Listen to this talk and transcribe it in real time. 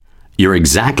you're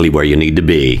exactly where you need to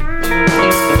be.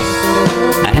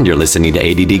 And you're listening to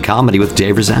ADD Comedy with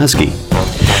Dave Razowsky.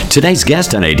 Today's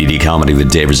guest on ADD Comedy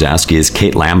with Dave Razowsky is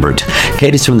Kate Lambert.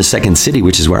 Kate is from the Second City,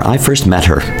 which is where I first met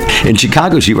her. In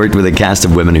Chicago, she worked with a cast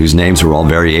of women whose names were all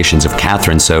variations of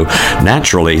Catherine, so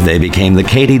naturally they became the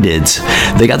Katydids.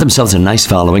 They got themselves a nice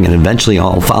following and eventually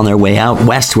all found their way out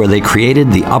west, where they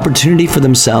created the opportunity for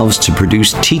themselves to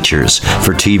produce teachers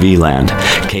for TV land.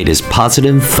 Kate is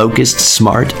positive, focused,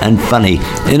 smart, and funny.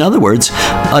 In other words,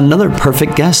 another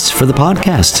perfect guest for the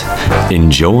podcast.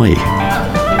 Enjoy.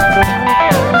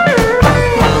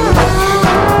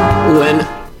 When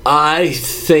I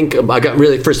think about,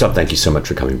 first off, thank you so much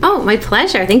for coming. Oh, my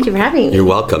pleasure. Thank you for having me. You're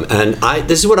welcome. And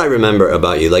this is what I remember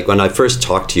about you. Like when I first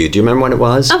talked to you, do you remember when it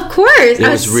was? Of course. I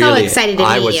was so excited to meet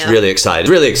you. I was really excited.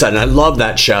 Really excited. And I love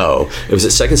that show. It was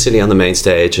at Second City on the main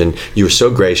stage, and you were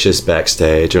so gracious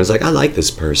backstage. And I was like, I like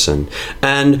this person.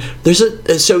 And this is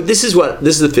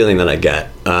the feeling that I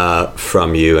get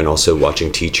from you, and also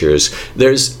watching teachers.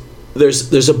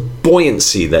 There's a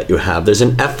buoyancy that you have. There's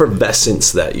an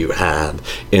effervescence that you have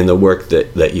in the work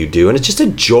that you do. And it's just a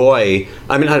joy.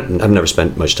 I mean, I've never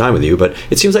spent much time with you, but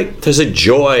it seems like there's a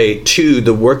joy to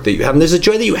the work that you have. And there's a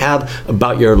joy that you have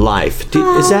about your life.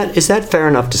 Is that fair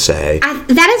enough to say?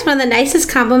 That is one of the nicest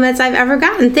compliments I've ever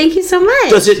gotten. Thank you so much.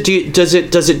 Does it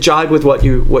jive with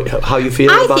how you feel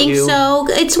about you? I think so.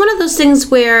 It's one of those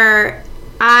things where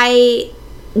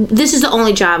this is the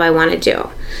only job I want to do.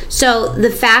 So the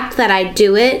fact that I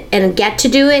do it and get to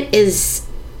do it is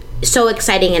so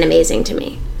exciting and amazing to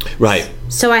me. Right.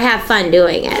 So I have fun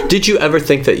doing it. Did you ever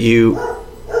think that you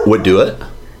would do it?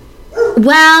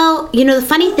 Well, the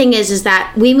funny thing is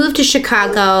that we moved to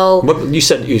Chicago. What you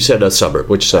said a suburb.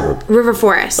 Which suburb? River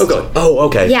Forest. Oh,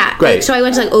 okay. Yeah. Great. So I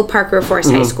went to Oak Park River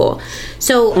Forest High School.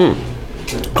 So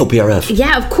OPRF.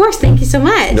 Yeah, of course. Thank you so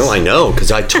much. No, I know,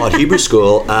 because I taught Hebrew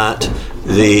school at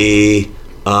the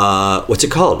what's it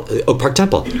called? Oak Park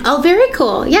Temple. Oh, very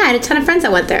cool. Yeah, I had a ton of friends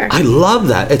that went there. I love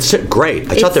that. It's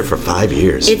great. I taught there for 5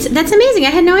 years. That's amazing.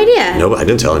 I had no idea. No, I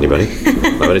didn't tell anybody.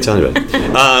 Why would I tell anybody?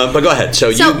 But go ahead. So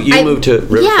you moved to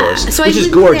River Forest, which is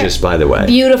gorgeous, by the way.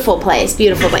 Beautiful place.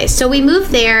 So we moved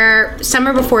there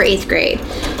summer before 8th grade.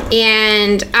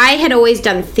 And I had always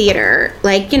done theater,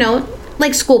 like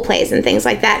school plays and things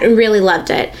like that, and really loved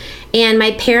it. And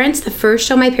my parents, the first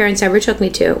show my parents ever took me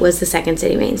to was the Second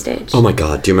City main stage. Oh my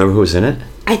God. Do you remember who was in it?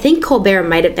 I think Colbert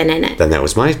might have been in it. Then that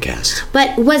was my cast.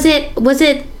 But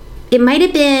it might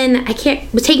have been,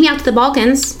 Take Me Out to the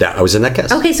Balkans. I was in that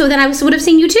cast. Okay, so then I would have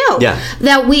seen you too. Yeah.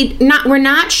 That we're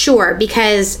not sure,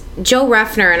 because Joe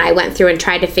Ruffner and I went through and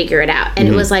tried to figure it out. And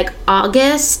it was like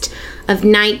August of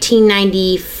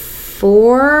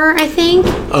 1994, I think.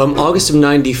 August of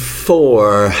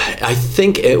 94. I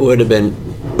think it would have been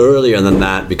earlier than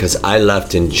that, because I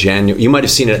left in January. You might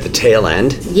have seen it at the tail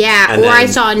end. Yeah, or I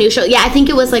saw a new show. Yeah, I think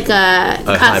it was like a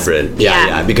hybrid.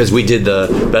 Yeah, because we did the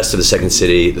Best of the Second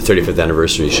City, the 35th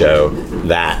anniversary show,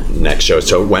 that next show.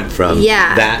 So it went from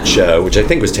that show, which I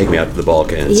think was Take Me Out to the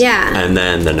Balkans. Yeah. And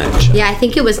then the next show. Yeah, I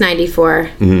think it was 94.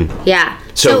 Mm-hmm. Yeah.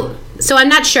 So I'm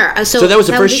not sure. So that was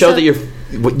the first show that you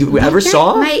ever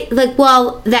saw?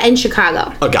 That in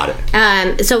Chicago. Oh, got it.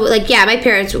 My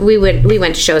parents, we went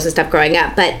to shows and stuff growing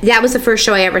up, but that was the first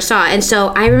show I ever saw. And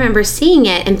so I remember seeing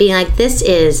it and being like, this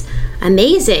is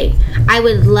amazing. I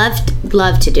would love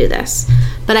to do this,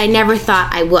 but I never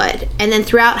thought I would. And then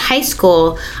throughout high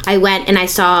school, I went and I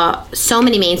saw so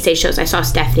many main stage shows. I saw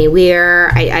Stephanie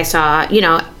Weir. I saw,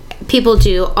 people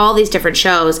do all these different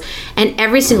shows, and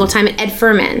every single time, Ed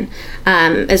Furman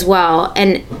as well.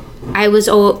 And I was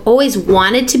always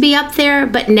wanted to be up there,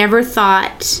 but never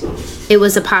thought it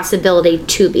was a possibility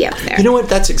to be up there. You know what?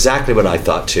 That's exactly what I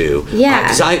thought too. Yeah.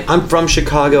 Because I'm from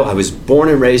Chicago. I was born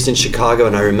and raised in Chicago,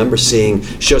 and I remember seeing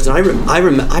shows. And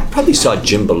I probably saw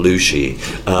Jim Belushi.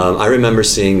 I remember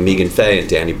seeing Megan Fay and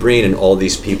Danny Breen and all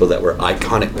these people that were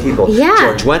iconic people. Yeah.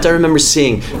 George Wendt. I remember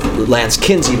seeing Lance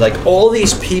Kinsey. Like all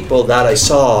these people that I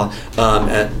saw.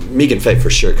 Megan Fay for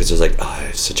sure, because I was like, I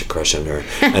have such a crush on her,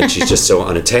 and she's just so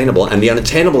unattainable. And the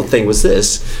unattainable thing was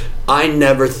this: I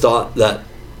never thought that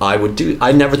I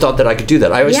never thought that I could do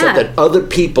that. I always thought that other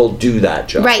people do that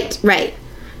job. Right.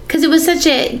 Because it was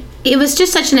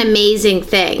just such an amazing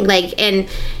thing. And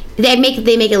they make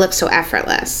it look so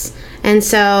effortless. And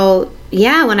so,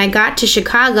 when I got to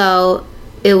Chicago,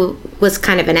 it was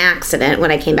kind of an accident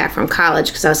when I came back from college,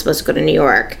 because I was supposed to go to New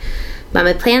York. But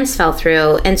my plans fell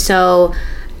through. And so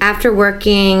after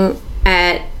working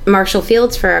at Marshall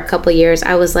Fields for a couple years,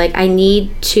 I was like, I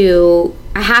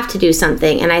have to do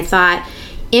something. And I thought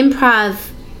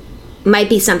improv might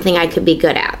be something I could be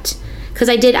good at. because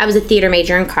I was a theater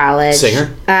major in college.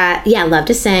 Singer? Yeah, I love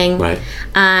to sing. Right.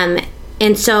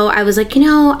 And so I was like,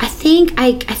 I think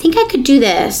I could do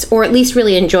this, or at least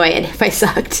really enjoy it if I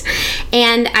sucked.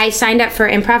 And I signed up for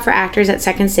Improv for Actors at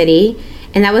Second City,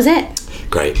 and that was it.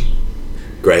 Great.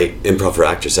 Improv for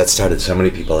Actors. That started so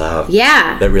many people out.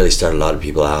 Yeah. That really started a lot of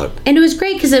people out. And it was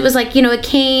great because it was like, it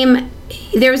came,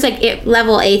 there was like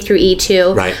level A through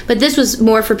E2. Right. But this was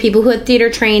more for people who had theater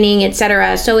training,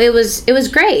 etc. So it was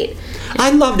great.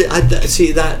 I loved it.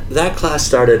 See, that class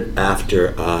started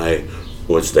after I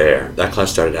was there. That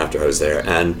class started after I was there.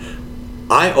 And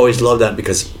I always loved that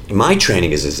because my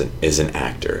training is an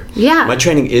actor. Yeah. My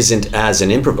training isn't as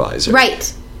an improviser.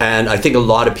 Right. And I think a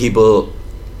lot of people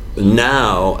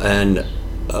now,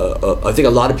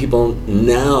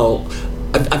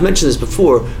 I've mentioned this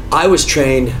before, I was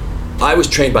trained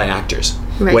by actors.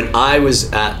 Right. When I was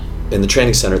in the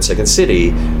training center at Second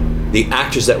City,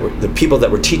 the people that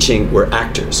were teaching were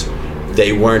actors.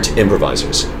 They weren't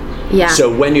improvisers. Yeah.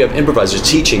 So when you have improvisers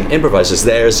teaching improvisers,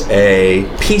 there's a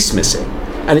piece missing,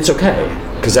 and it's okay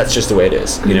because that's just the way it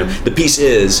is. Mm-hmm. The piece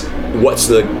is what's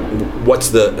the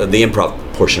improv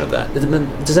portion of that.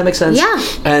 Does that make sense? Yeah.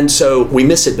 And so we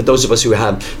miss it, but those of us who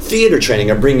have theater training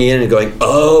are bringing in and going,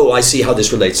 oh, I see how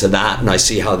this relates to that, and I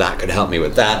see how that could help me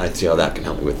with that, and I see how that can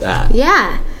help me with that.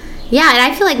 Yeah. Yeah, and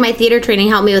I feel like my theater training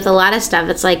helped me with a lot of stuff.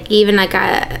 It's like even like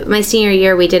my senior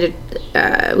year, we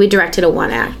directed a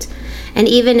one act. And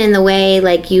even in the way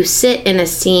like you sit in a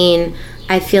scene,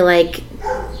 I feel like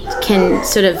can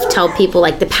sort of tell people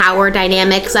like the power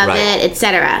dynamics of it,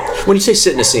 etc. When you say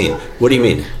sit in a scene, what do you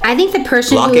mean? I think the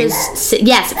person blocking?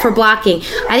 Yes, for blocking.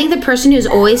 I think the person who's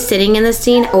always sitting in the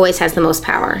scene always has the most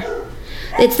power.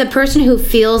 It's the person who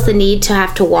feels the need to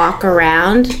have to walk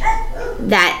around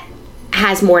that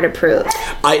has more to prove.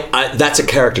 That's a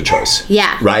character choice.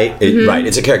 Yeah. Right? Right.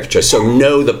 It's a character choice. So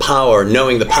knowing the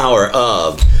power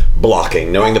of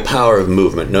blocking, knowing the power of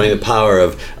movement, knowing the power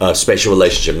of spatial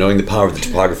relationship, knowing the power of the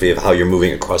topography of how you're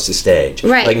moving across the stage.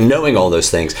 Right. Like knowing all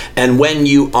those things. And when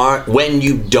you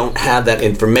don't have that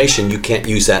information, you can't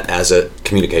use that as a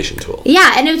communication tool.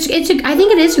 Yeah, and I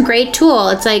think it is a great tool.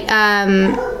 It's like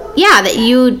that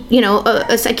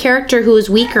a character who is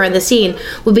weaker in the scene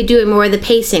would be doing more of the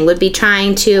pacing, would be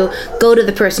trying to go to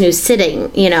the person who's sitting,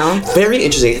 Very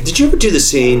interesting. Did you ever do the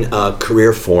scene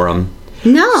Career Forum?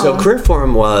 No. So Career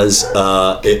Forum was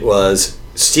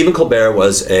Stephen Colbert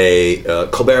was a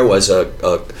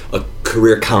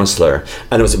career counselor,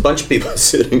 and it was a bunch of people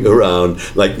sitting around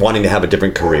like wanting to have a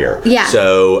different career. Yeah.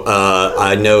 So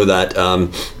I know that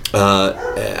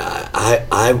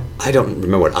I don't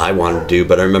remember what I wanted to do,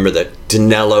 but I remember that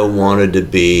Danilo wanted to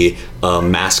be a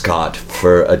mascot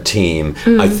for a team.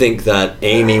 I think that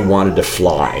Amy wanted to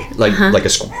fly, like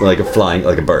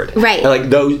a bird. Right. And like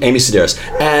those, Amy Sedaris,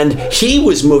 and he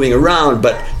was moving around,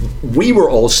 but we were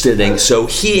all sitting, so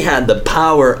he had the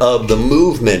power of the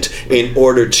movement in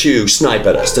order to snipe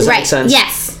at us. Does that make sense?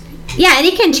 Yes. Yeah, and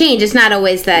it can change. It's not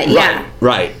always that. Yeah.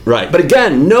 Right. But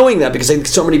again, knowing that, because I think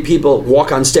so many people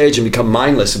walk on stage and become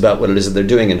mindless about what it is that they're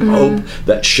doing and hope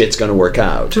that shit's going to work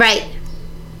out. Right.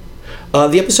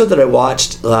 The episode that I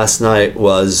watched last night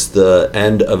was the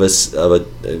end of was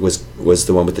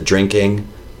the one with the drinking.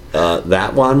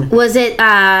 That one. Was it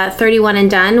 31 and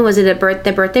Done? Was it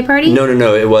the birthday party? No.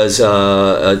 It was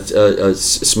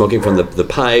smoking from the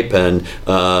pipe and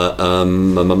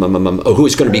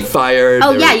who's going to be fired.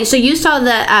 Oh, yeah. So you saw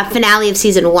the finale of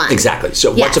season 1. Exactly.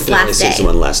 So yes, what's the finale of season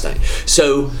 1 last night?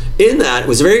 So in that, it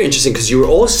was very interesting because you were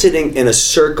all sitting in a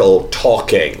circle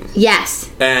talking. Yes.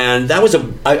 And that was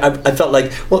I felt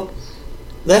like, well,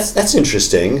 that's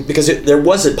interesting because there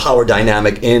was a power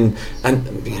dynamic in,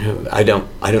 and I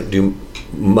don't do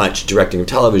much directing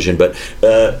television, but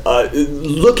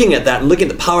looking at that, looking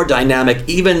at the power dynamic,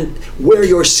 even where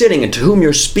you're sitting and to whom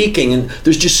you're speaking, and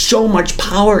there's just so much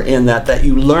power in that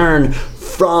you learn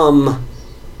from.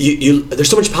 There's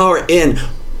so much power in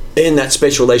that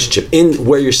spatial relationship, in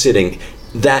where you're sitting,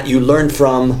 that you learn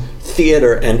from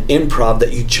theater and improv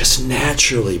that you just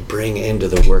naturally bring into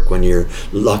the work when you're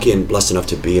lucky and blessed enough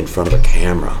to be in front of a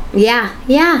camera. Yeah,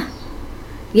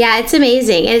 it's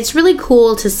amazing. And it's really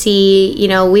cool to see,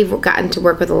 we've gotten to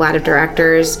work with a lot of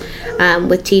directors,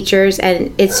 with teachers,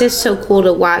 and it's just so cool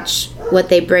to watch what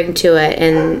they bring to it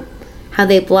and how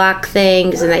they block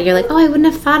things, and that you're like, oh, I wouldn't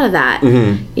have thought of that.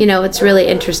 Mm-hmm. It's really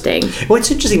interesting. Well,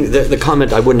 it's interesting, the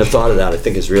comment, I wouldn't have thought of that, I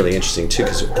think is really interesting too,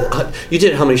 because you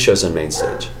did how many shows on Main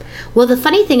Stage? Well, the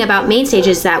funny thing about Main Stage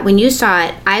is that when you saw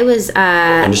it, I was...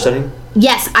 Understudying?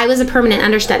 Yes, I was a permanent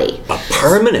understudy. A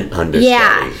permanent understudy?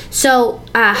 Yeah. So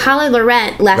Holly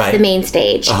Laurent left the main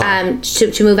stage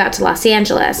to move out to Los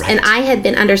Angeles. Right. And I had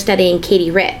been understudying Katie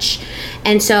Rich.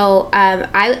 And so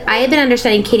I had been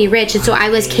understudying Katie Rich, and so I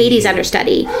was Katie's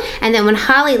understudy. And then when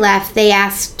Holly left, they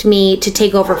asked me to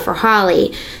take over for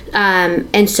Holly.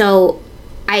 And so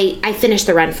I finished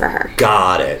the run for her.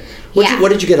 Got it. What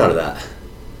did you get out of that?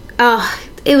 Oh,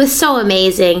 it was so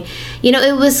amazing. You know,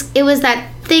 it was that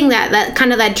thing, that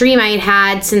kind of that dream I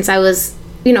had since I was,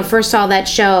 first saw that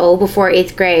show before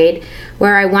 8th grade,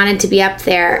 where I wanted to be up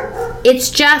there. It's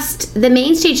just, the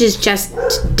main stage is just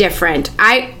different.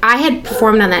 I had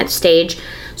performed on that stage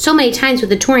so many times with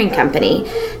the touring company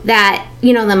that,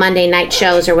 the Monday night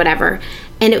shows or whatever.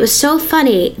 And it was so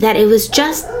funny that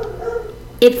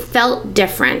it felt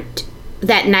different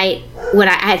that night when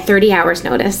I had 30 hours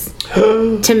notice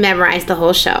to memorize the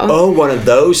whole show. Oh, one of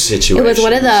those situations. It was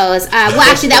one of those. Well,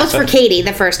 actually, that was for Katie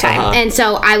the first time. And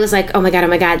so I was like, oh my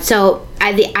God. So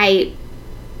I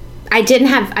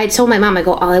told my mom, I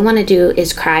go, all I want to do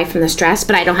is cry from the stress,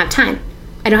 but I don't have time.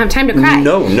 I don't have time to cry.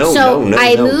 No.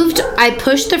 I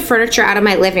pushed the furniture out of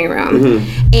my living room,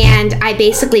 and I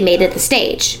basically made it the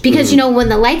stage. Because, when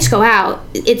the lights go out,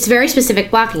 it's very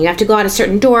specific blocking. You have to go out a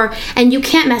certain door, and you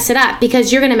can't mess it up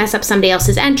because you're going to mess up somebody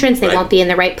else's entrance. They won't be in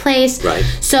the right place. Right.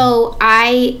 So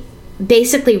I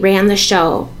basically ran the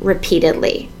show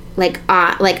repeatedly, like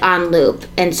on loop.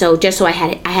 And so just so I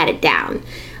had it down.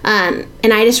 And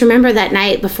I just remember that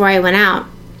night before I went out,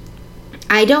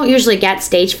 I don't usually get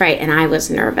stage fright, and I was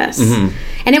nervous. And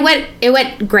it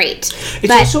went great. It's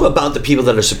also about the people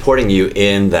that are supporting you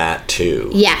in that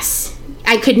too. Yes.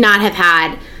 I could not have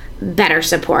had better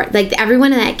support. Like,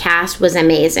 everyone in that cast was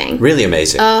amazing. Really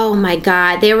amazing. Oh my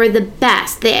God. They were the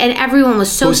best. And everyone was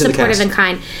so supportive and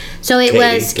kind. So it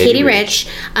was Katie Rich,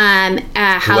 Holly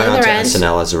Laurent.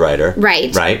 SNL as a writer.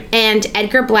 Right. And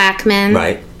Edgar Blackman.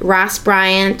 Right. Ross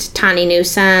Bryant, Tawny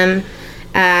Newsome.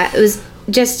 It was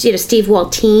just, Steve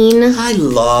Waltine. I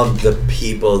love the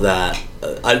people that,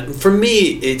 for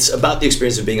me, it's about the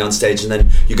experience of being on stage, and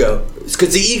then you go,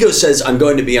 because the ego says, I'm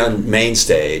going to be on main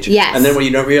stage. Yes. And then what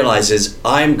you don't realize is,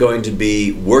 I'm going to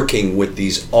be working with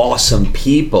these awesome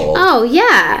people. Oh,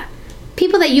 yeah.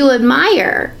 People that you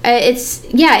admire.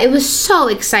 It was so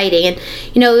exciting.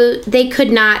 And, they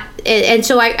could not, and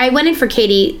so I went in for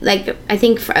Katie, I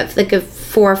think, for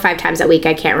 4 or 5 times a week,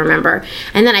 I can't remember.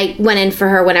 And then I went in for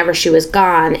her whenever she was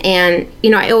gone. And,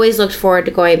 I always looked forward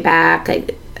to going back.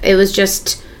 It was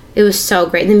so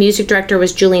great. And the music director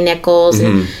was Julie Nichols,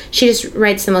 and she just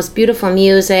writes the most beautiful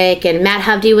music. And Matt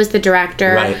Hovde was the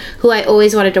director, who I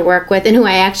always wanted to work with, and who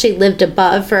I actually lived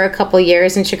above for a couple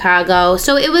years in Chicago.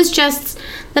 So it was just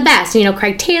the best.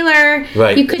 Craig Taylor.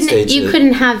 Right. You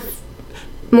couldn't have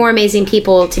more amazing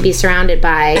people to be surrounded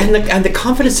by, and the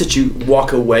confidence that you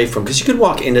walk away from, because you could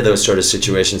walk into those sort of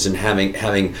situations and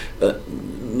having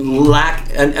lack,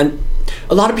 and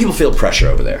a lot of people feel pressure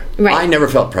over there. Right. I never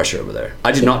felt pressure over there.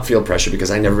 I did not feel pressure because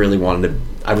I never really wanted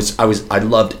to. I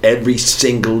loved every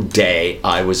single day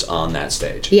I was on that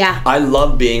stage. Yeah. I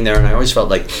loved being there, and I always felt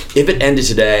like if it ended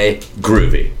today,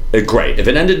 groovy, great. If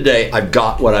it ended today, I've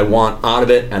got what I want out of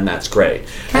it, and that's great.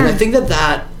 And I think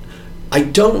that I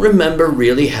don't remember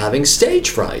really having stage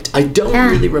fright. I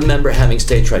don't really remember having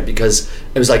stage fright, because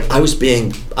it was like I was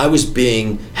being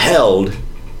held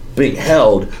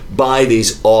by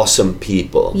these awesome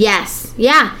people. Yes.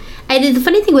 Yeah. And the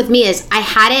funny thing with me is I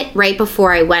had it right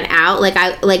before I went out,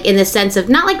 like in the sense of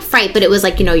not like fright, but it was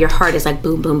like, your heart is like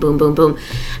boom, boom, boom, boom, boom.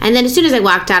 And then as soon as I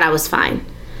walked out, I was fine.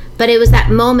 But it was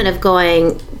that moment of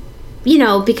going,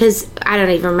 because I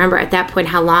don't even remember at that point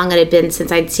how long it had been since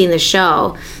I'd seen the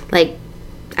show. Like,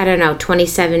 I don't know,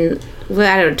 27,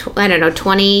 I don't know,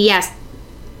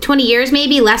 20 years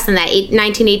maybe, less than that,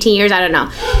 19, 18 years, I don't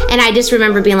know. And I just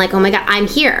remember being like, oh my God, I'm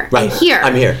here. Right.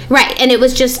 I'm here. Right. And it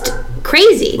was just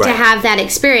crazy to have that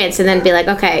experience and then be like,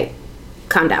 okay,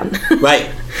 calm down. Right.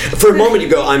 For a moment you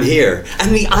go, I'm here.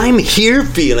 And the I'm here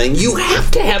feeling, you have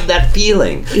to have that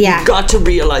feeling. Yeah. You've got to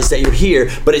realize that you're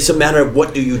here, but it's a matter of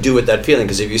what do you do with that feeling.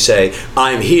 Because if you say,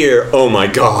 I'm here, oh my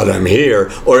God, I'm here.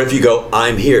 Or if you go,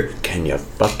 I'm here, can you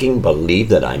fucking believe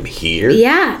that I'm here?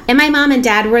 Yeah. And my mom and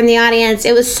dad were in the audience.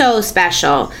 It was so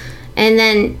special. And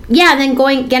then,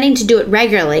 getting to do it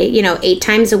regularly, 8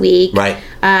 times a week. Right.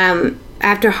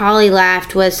 After Holly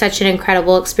left was such an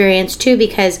incredible experience too,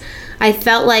 because I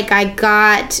felt like I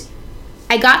got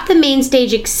the main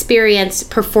stage experience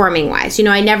performing wise.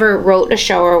 I never wrote a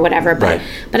show or whatever, but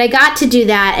I got to do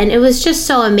that, and it was just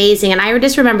so amazing. And I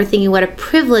just remember thinking what a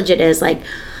privilege it is. Like,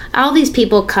 all these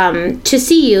people come to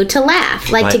see you to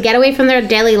laugh, like to get away from their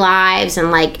daily lives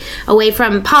and like away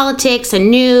from politics and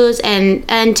news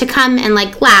and to come and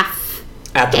like laugh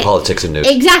at the politics and news.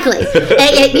 Exactly.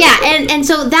 And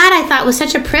so that I thought was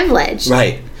such a privilege.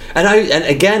 Right. And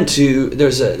again,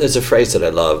 there's a phrase that I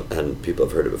love, and people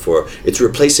have heard it before. It's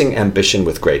replacing ambition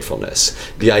with gratefulness.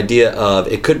 The idea of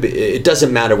it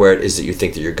doesn't matter where it is that you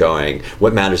think that you're going.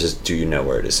 What matters is, do you know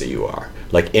where it is that you are?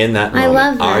 Like in that moment, I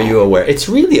love that. Are you aware? It's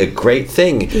really a great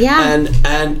thing. Yeah.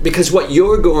 And because what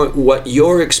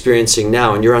you're experiencing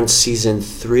now, and you're on season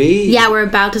 3. Yeah, we're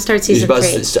about to start season 3.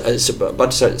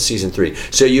 About to start season 3.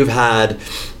 So you've had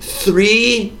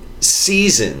 3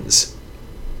 seasons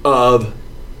of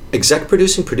exec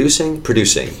producing.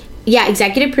 Yeah,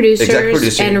 executive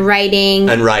producers and writing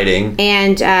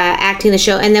and acting the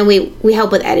show, and then we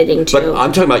help with editing too. But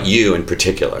I'm talking about you in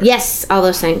particular. Yes, all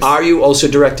those things. Are you also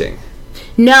directing?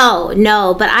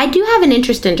 No, but I do have an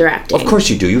interest in directing. Of course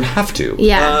you do. You have to.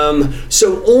 Yeah.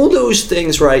 So all those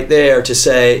things right there to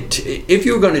say, if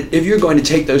you're going to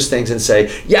take those things and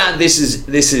say, yeah,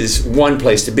 this is one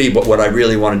place to be, but what I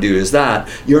really want to do is that,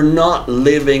 you're not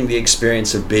living the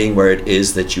experience of being where it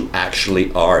is that you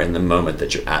actually are in the moment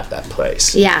that you're at that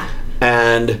place. Yeah.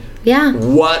 And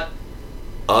what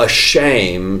a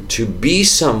shame to be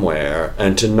somewhere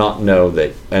and to not know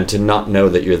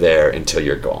that you're there until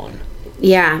you're gone.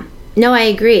 Yeah. No, I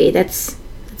agree. That's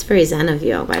very zen of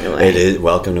you, by the way. It is.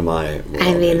 Welcome to my world.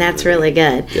 I mean, that's really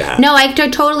good. Yeah. No, I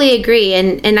totally agree,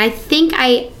 and I think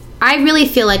I really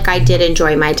feel like I did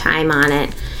enjoy my time on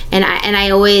it, and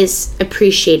I always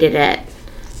appreciated it.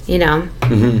 You know.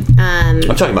 Mm-hmm. I'm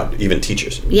talking about even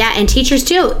teachers. Yeah, and teachers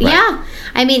too. Right. Yeah.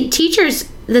 I mean, teachers.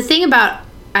 The thing about,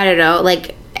 I don't know,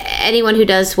 like anyone who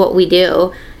does what we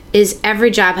do, is every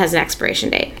job has an expiration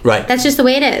date. Right. That's just the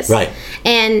way it is. Right.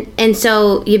 And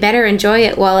so you better enjoy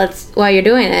it while you're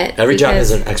doing it. Every job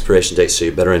has an expiration date, so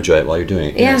you better enjoy it while you're doing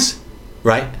it. Yeah. Yes.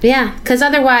 Right? Yeah, because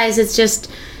otherwise it's just,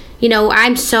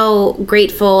 I'm so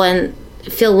grateful and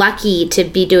feel lucky to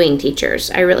be doing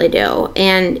teachers. I really do.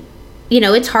 And,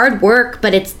 it's hard work,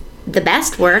 but it's the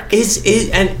best work.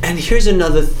 And here's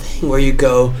another thing where you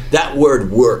go, that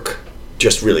word work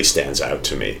just really stands out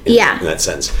to me in that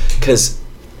sense. Because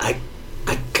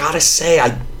I gotta say,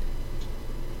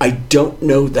 I don't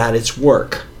know that it's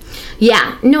work.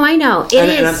 Yeah, no, I know it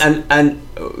is. And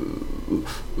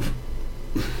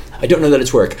I don't know that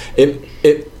it's work.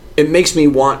 It makes me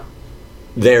want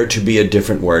there to be a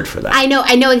different word for that. I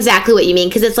know exactly what you mean,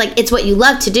 because it's like it's what you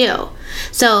love to do.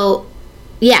 So,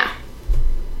 yeah.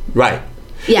 Right.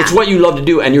 Yeah. It's what you love to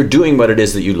do, and you're doing what it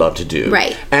is that you love to do.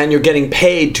 Right. And you're getting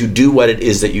paid to do what it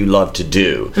is that you love to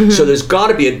do. Mm-hmm. So there's got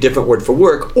to be a different word for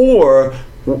work, or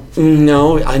there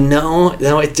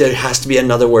has to be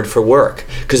another word for work.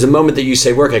 Because the moment that you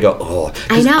say work, I go, oh.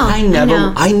 I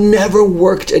know. I never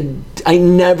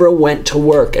went to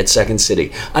work at Second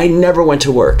City. I never went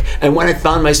to work. And when I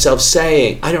find myself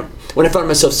saying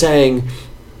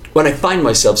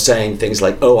things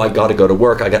like, oh, I got to go to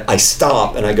work, I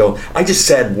stop and I go, I just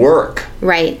said work.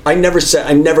 Right. I never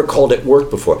called it work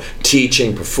before.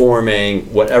 Teaching,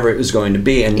 performing, whatever it was going to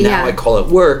be. And now I call it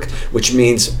work, which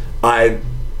means I'm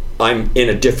in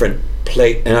a different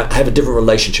place and I have a different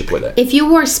relationship with it. If you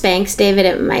wore Spanx, David,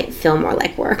 it might feel more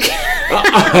like work.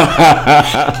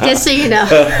 Just so you know.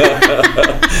 You're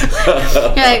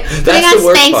like, putting on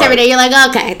Spanx every day. You're like,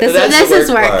 okay, this is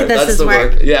work. This is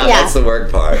work. Yeah, that's the work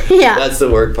part. Yeah. That's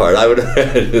the work part.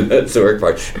 That's the work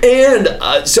part. And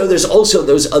so there's also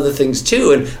those other things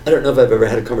too. And I don't know if I've ever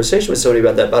had a conversation with somebody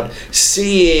about that, about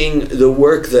seeing the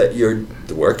work that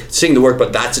seeing the work,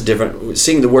 but that's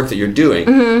seeing the work that you're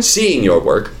doing, seeing your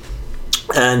work,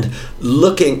 and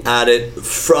looking at it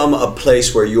from a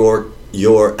place where you're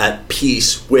at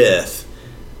peace with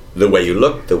the way you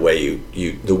look, the way you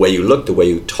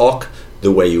talk,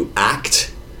 the way you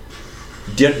act.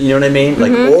 Do you know what I mean?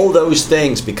 Like all those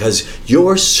things, because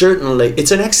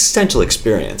it's an existential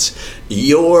experience.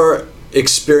 You're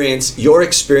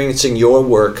experiencing your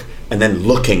work and then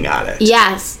looking at it.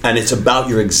 Yes. And it's about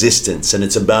your existence, and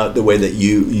it's about the way that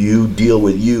you deal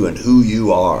with you and who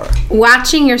you are.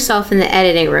 Watching yourself in the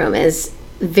editing room is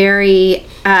very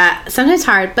sometimes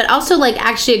hard, but also like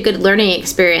actually a good learning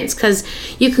experience, because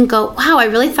you can go, wow, I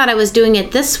really thought I was doing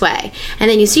it this way, and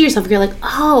then you see yourself, you're like,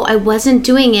 oh, I wasn't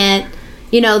doing it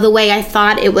the way I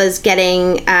thought it was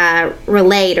getting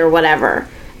relayed or whatever.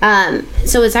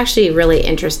 So it's actually really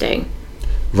interesting.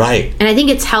 Right. And I think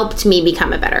it's helped me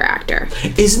become a better actor.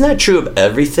 Isn't that true of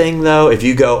everything, though? If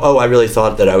you go, oh, I really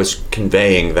thought that I was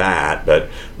conveying that, but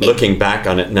looking back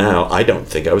on it now, I don't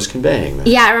think I was conveying that.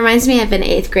 Yeah, it reminds me of in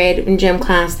 8th grade in gym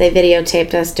class, they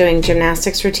videotaped us doing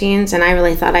gymnastics routines, and I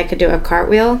really thought I could do a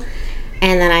cartwheel.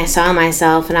 And then I saw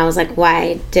myself, and I was like,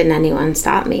 why didn't anyone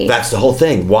stop me? That's the whole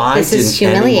thing. Why This is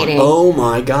didn't humiliating. anyone... Oh,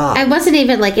 my God. It wasn't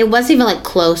even like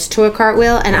close to a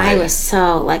cartwheel, and I Right. was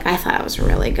so, like, I thought I was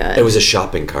really good. It was a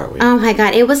shopping cartwheel. Oh my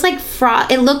God, it was like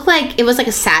frog. It looked like it was like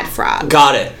a sad frog.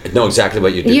 Got it. I know exactly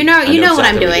what you did. You know I what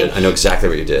I'm exactly you doing. did. I know exactly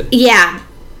what you did. Yeah,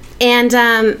 and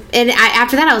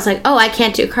after that I was like, oh, I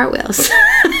can't do cartwheels.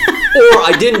 Or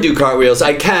I didn't do cartwheels.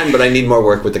 I can, but I need more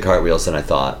work with the cartwheels than I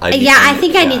thought. I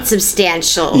need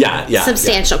substantial.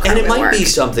 Substantial And cartwheel it might work. be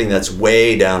something that's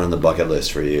way down on the bucket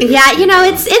list for you. Yeah,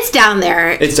 it's down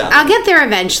there. It's down I'll there. get there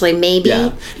eventually, maybe.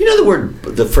 Yeah. You know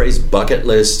the phrase bucket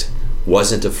list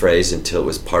wasn't a phrase until it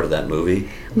was part of that movie?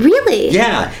 Really?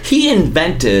 Yeah.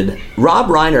 Rob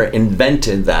Reiner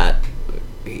invented that.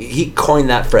 He coined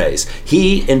that phrase.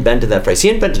 He invented that phrase. He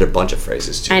invented a bunch of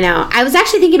phrases, too. I know. I was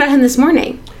actually thinking about him this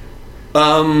morning.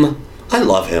 I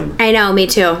love him. I know, me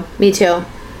too.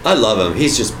 I love him.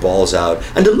 He's just balls out.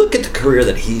 And to look at the career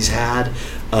that he's had,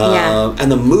 Yeah. and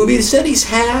the movies that he's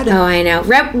had. Oh, I know.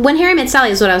 When Harry Met Sally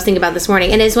is what I was thinking about this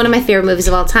morning, and it's one of my favorite movies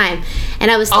of all time. And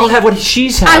I was thinking, I'll have what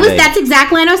she's having. That's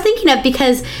exactly what I was thinking of,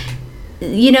 because,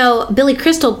 Billy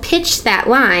Crystal pitched that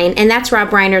line, and that's Rob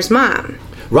Reiner's mom.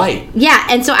 Right. Yeah,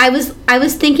 and so I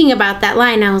was thinking about that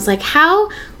line, and I was like, how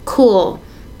cool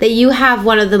that you have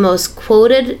one of the most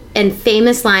quoted and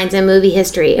famous lines in movie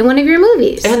history in one of your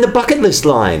movies. And the bucket list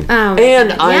line. Oh, and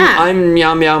God, yeah. I'm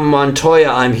Yum Yum Montoya.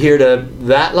 I'm here to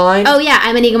that line. Oh yeah,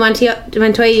 I'm Inigo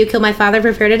Montoya. You killed my father.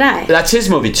 Prepare to die. That's his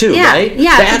movie too, Yeah, right?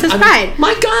 yeah, Princess Bride.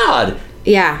 My God.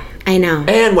 Yeah, I know.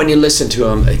 And when you listen to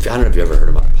him, I don't know if you ever heard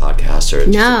him on a podcast or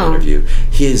just an interview.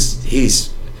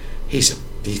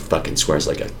 He fucking swears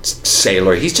like a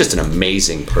sailor. He's just an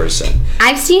amazing person.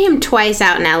 I've seen him twice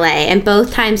out in LA, and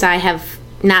both times I have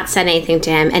not said anything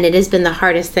to him, and it has been the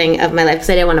hardest thing of my life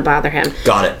because I didn't want to bother him.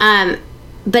 Got it.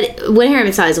 But When Harry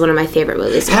Met Sally is one of my favorite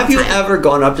movies. of all Have you time. ever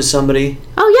gone up to somebody?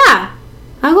 Oh yeah,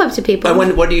 I go up to people.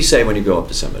 And what do you say when you go up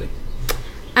to somebody?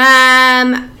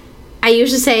 I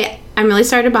usually say, I'm really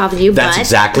sorry to bother you, That's but...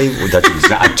 exactly.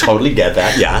 I totally get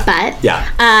that. Yeah. But... Yeah.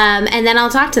 And then I'll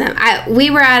talk to them. We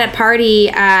were at a party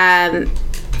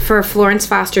for Florence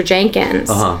Foster Jenkins.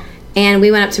 Uh-huh. And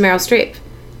we went up to Meryl Streep.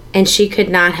 And she could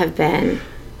not have been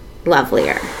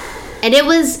lovelier. And it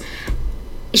was...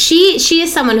 She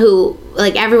is someone who,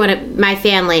 like, everyone at my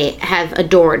family have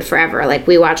adored forever. Like,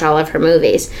 we watch all of her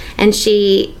movies. And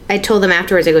I told them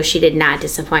afterwards, I go, she did not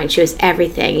disappoint. She was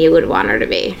everything you would want her to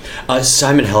be.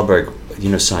 Simon Helberg, you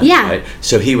know Simon, Yeah. right?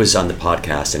 So he was on the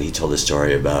podcast and he told a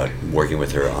story about working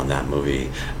with her on that movie.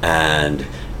 And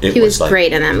He was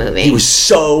great in that movie. He was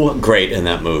so great in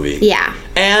that movie. Yeah.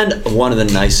 And one of the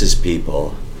nicest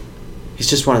people. He's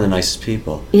just one of the nicest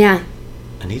people. Yeah.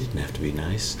 And he didn't have to be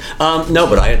nice. No,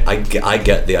 but I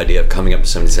get the idea of coming up to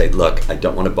somebody and say, look, I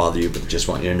don't want to bother you, but just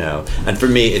want you to know. And for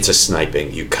me, it's a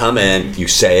sniping. You come in, you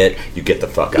say it, you get the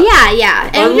fuck out. Yeah, yeah.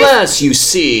 And unless you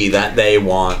see that they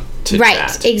want to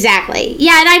chat. Exactly.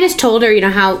 Yeah, and I just told her,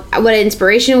 what an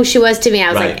inspiration she was to me. I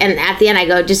was Right. like, and at the end I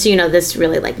go, just so you know, this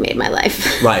really, like, made my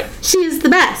life. Right. She's the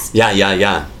best.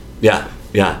 Yeah.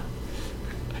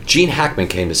 Gene Hackman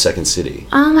came to Second City.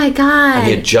 Oh my God. And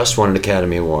he had just won an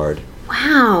Academy Award.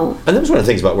 Wow. And that was one of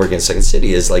the things about working at Second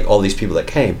City is like all these people that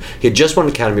came. He had just won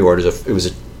an Academy Award. It was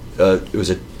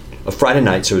a Friday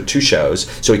night, so 2 shows.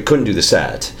 So he couldn't do the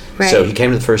set. Right. So he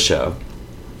came to the first show,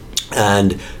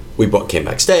 and we came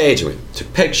backstage and we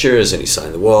took pictures, and he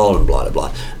signed the wall and blah blah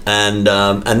blah. And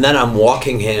then I'm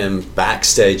walking him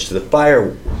backstage to the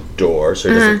fire door, so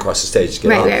he doesn't cross the stage to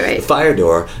get on Right. the fire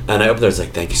door. And I opened it. I was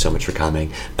like, "Thank you so much for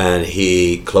coming." And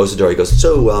he closed the door. He goes,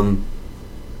 "So, do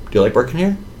you like working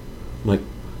here?" I'm like,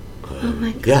 Oh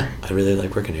my God. yeah, I really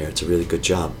like working here. It's a really good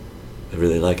job. I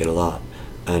really like it a lot.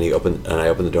 And I opened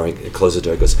the door, and he closed the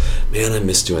door. He goes, "Man, I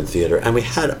miss doing theater." And we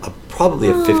had probably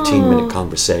a 15-minute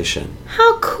conversation.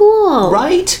 How cool.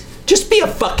 Right? Just be a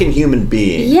fucking human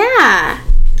being. Yeah.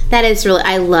 That is really...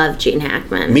 I love Gene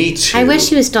Hackman. Me too. I wish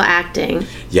he was still acting.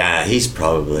 Yeah, he's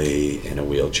probably in a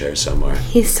wheelchair somewhere.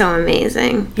 He's so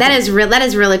amazing. That is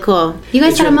really cool. You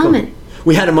guys It's had a really cool. moment.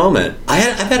 We had a moment.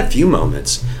 I've had a few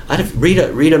moments.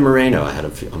 Rita Moreno. I had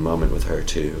a moment with her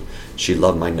too. She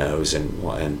loved my nose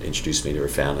and introduced me to her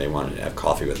family. Wanted to have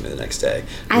coffee with me the next day.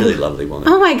 Really lovely woman.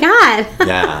 Oh my God.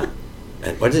 Yeah.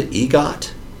 And what is it?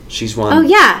 EGOT. She's won. Oh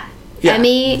yeah. Yeah.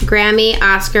 Emmy, Grammy,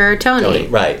 Oscar, Tony.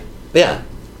 Right. Yeah.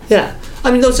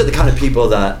 I mean, those are the kind of people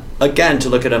that, again, to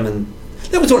look at them, and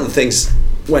that was one of the things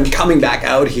when coming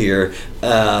out here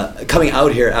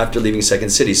after leaving Second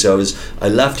City. So I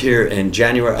left here in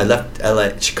January. I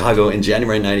left Chicago in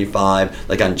January '95,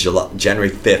 like on January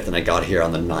 5th, and I got here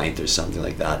on the 9th or something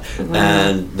like that. Wow.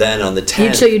 And then on the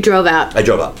 10th, so you drove out. I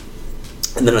drove out,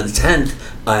 and then on the 10th,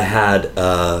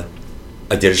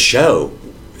 I did a show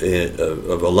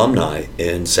of alumni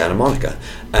in Santa Monica,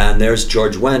 and there's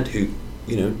George Wendt, who,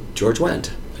 George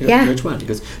Wendt. Yeah. George Wendt. He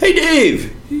goes, "Hey,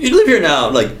 Dave, you live here now."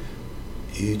 I'm like,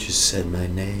 "You just said my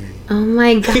name." Oh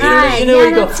my God!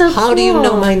 That's so how cool. Do you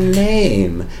know my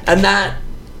name? And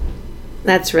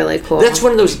that's really cool. That's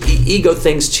one of those ego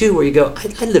things too, where you go,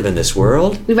 I live in this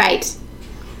world. Right.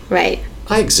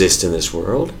 I exist in this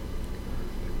world,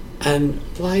 and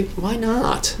why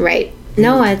not? Right.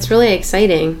 No, it's really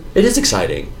exciting. It is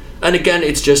exciting, and again,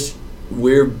 it's just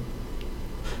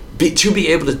to be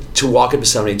able to walk up to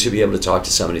somebody, to be able to talk to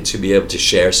somebody, to be able to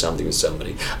share something with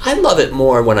somebody. I love it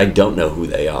more when I don't know who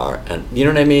they are, and you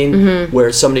know what I mean? Mm-hmm.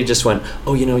 Where somebody just went,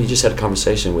 "Oh, you just had a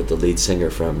conversation with the lead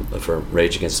singer from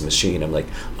Rage Against the Machine." I'm like,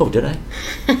 "Oh, did I?"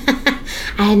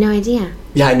 I had no idea.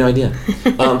 Yeah, I had no idea.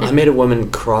 I made a woman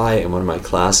cry in one of my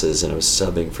classes, and I was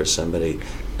subbing for somebody,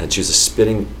 and she was a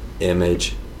spitting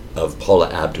image of Paula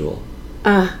Abdul.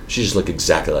 She just looked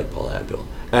exactly like Paula Abdul.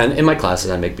 And in my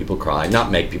classes, I make people cry. Not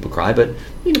make people cry, but...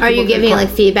 Are you giving like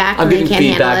feedback? I'm giving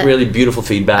feedback, really beautiful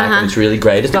feedback, and it's really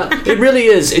great. It's not... It really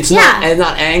is. It's not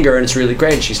anger, and it's really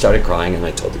great. And she started crying, and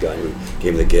I told the guy who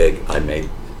gave me the gig, I made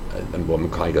a woman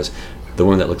cry. He goes, "The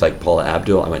woman that looked like Paula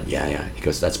Abdul?" I went, yeah. He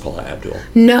goes, "That's Paula Abdul."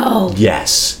 No.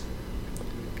 Yes.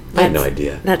 I had no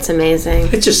idea. That's amazing.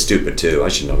 It's just stupid, too. I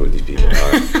should know who these people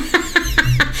are.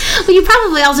 Well, you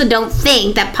probably also don't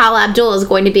think that Paula Abdul is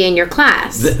going to be in your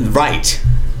class. Right.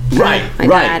 Oh my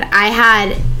God. I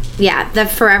had, the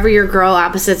Forever Your Girl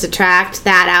Opposites Attract,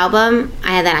 that album,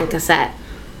 I had that on cassette.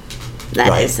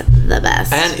 That is the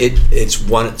best. And it's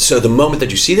one, so the moment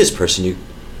that you see this person,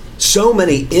 so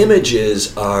many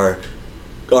images are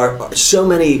so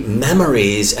many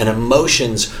memories and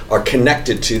emotions are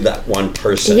connected to that one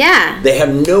person. Yeah. They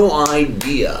have no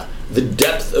idea the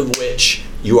depth of which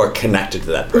you are connected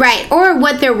to that person. Right, or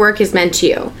what their work has meant to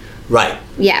you. Right.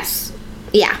 Yes.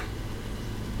 Yeah.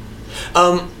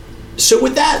 So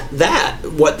with that,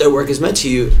 what their work has meant to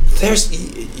you, there's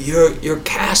your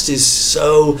cast is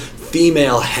so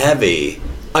female heavy.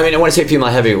 I mean, I want to say female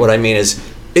heavy. What I mean is,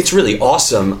 it's really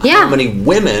awesome how many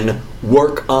women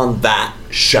work on that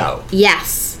show.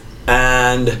 Yes.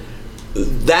 And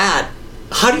that,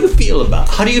 how do you feel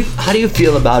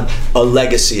about a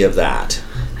legacy of that?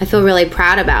 I feel really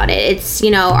proud about it. It's,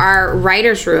 our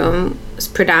writer's room is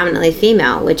predominantly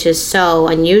female, which is so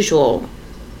unusual,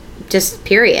 just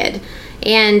period.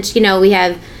 And, we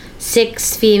have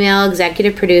 6 female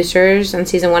executive producers on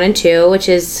season 1 and 2, which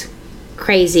is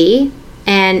crazy,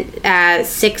 and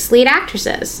 6 lead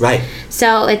actresses. Right.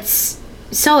 So it's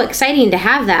so exciting to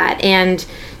have that. And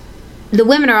the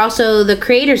women are also the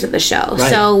creators of the show.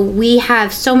 Right. So we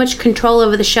have so much control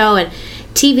over the show, and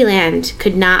TV Land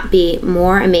could not be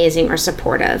more amazing or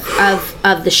supportive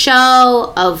of the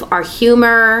show, of our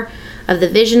humor, of the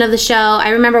vision of the show. I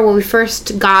remember when we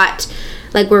first got,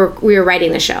 we were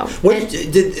writing the show.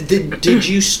 Did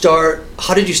you start?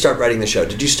 How did you start writing the show?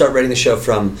 Did you start writing the show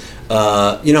from?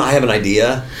 I have an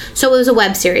idea. So it was a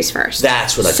web series first.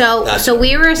 That's what I thought. So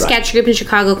we were a sketch group in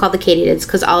Chicago called the Katydids,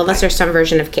 because all of us are some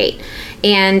version of Kate.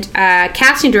 And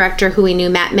casting director who we knew,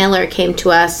 Matt Miller, came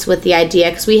to us with the idea,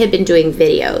 because we had been doing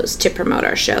videos to promote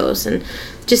our shows and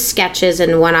just sketches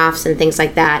and one-offs and things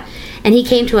like that. And he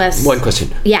came to us. One question.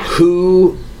 Yeah.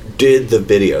 Who did the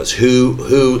videos? Who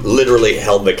literally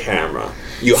held the camera?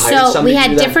 You hired somebody to do that? So we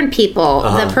had different people.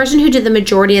 The person who did the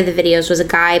majority of the videos was a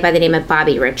guy by the name of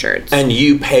Bobby Richards. And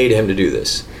you paid him to do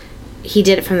this? He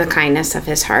did it from the kindness of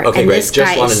his heart. Okay, and great. This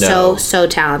guy is so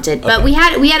talented. But we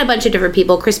had a bunch of different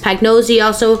people. Chris Pagnozzi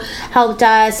also helped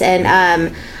us, and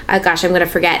I'm going to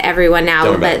forget everyone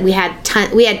now. But we had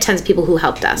tons of people who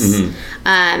helped us.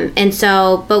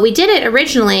 Mm-hmm. But we did it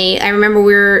originally. I remember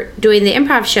we were doing the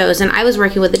improv shows, and I was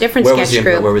working with a different sketch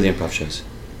group. Where were the improv shows?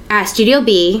 Studio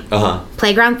B,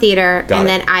 Playground Theater,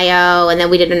 then IO, and then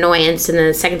we did Annoyance, and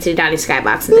then Second City Donnie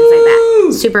Skybox, and things like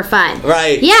that. Super fun.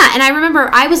 Right. Yeah, and I remember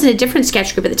I was in a different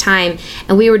sketch group at the time,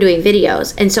 and we were doing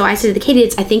videos. And so I said to the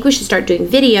Katydids, I think we should start doing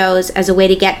videos as a way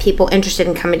to get people interested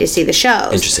in coming to see the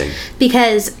shows. Interesting.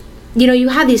 Because, you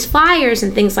have these flyers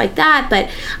and things like that, but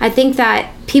I think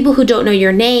that people who don't know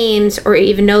your names or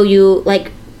even know you,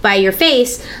 by your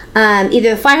face,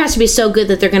 either the flyer has to be so good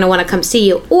that they're going to want to come see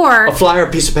you, or a flyer,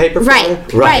 a piece of paper flyer?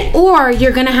 Right. Or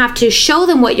you're going to have to show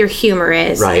them what your humor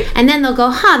is. Right. And then they'll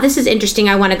go, this is interesting.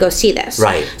 I want to go see this.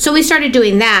 Right. So we started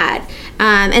doing that.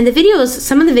 And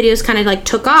some of the videos kind of like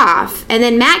took off. And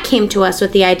then Matt came to us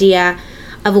with the idea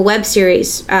of a web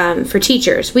series for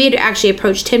teachers. We had actually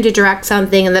approached him to direct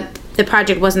something, and the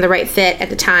project wasn't the right fit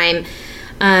at the time.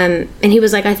 And he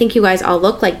was like, I think you guys all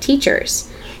look like teachers.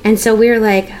 And so we were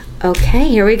like, okay,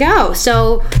 here we go.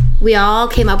 So we all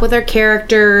came up with our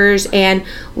characters, and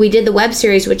we did the web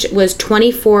series, which was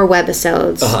 24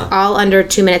 webisodes, all under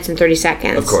 2 minutes and 30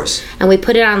 seconds. Of course. And we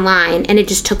put it online, and it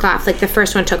just took off. Like, the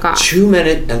first one took off. 2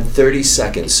 minutes and 30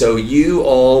 seconds. So you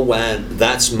all went,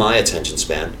 that's my attention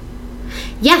span.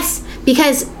 Yes,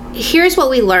 because here's what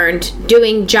we learned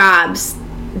doing jobs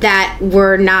that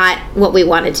were not what we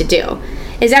wanted to do.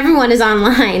 Is everyone is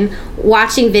online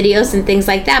watching videos and things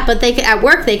like that, but at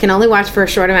work they can only watch for a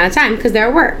short amount of time because they're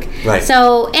at work. Right.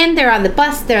 So, and they're on the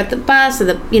bus, they're at the bus or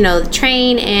the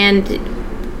train, and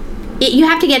you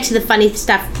have to get to the funny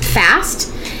stuff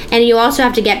fast, and you also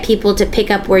have to get people to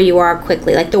pick up where you are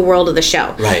quickly, like the world of the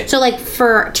show. Right. So, like,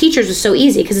 for teachers, it's so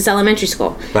easy because it's elementary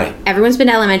school. Right. Everyone's been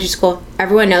to elementary school.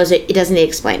 Everyone knows it. It doesn't need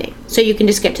explaining. So you can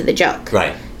just get to the joke.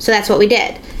 Right. So that's what we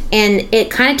did. And it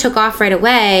kind of took off right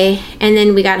away. And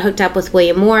then we got hooked up with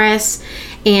William Morris.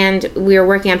 And we were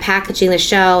working on packaging the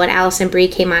show. And Allison Brie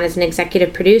came on as an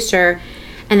executive producer.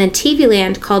 And then TV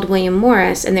Land called William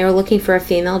Morris. And they were looking for a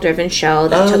female-driven show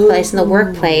that took place in the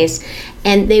workplace.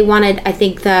 And they wanted, I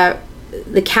think, the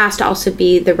cast to also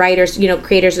be the writers,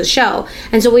 creators of the show.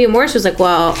 And so William Morris was like,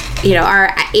 well,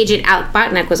 our agent Alec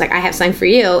Botnick was like, I have something for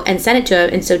you, and sent it to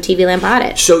him. And so TV Land bought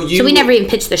it. So we never even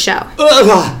pitched the show.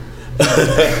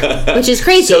 Which is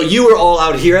crazy. So you were all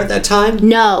out here at that time?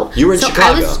 No. You were in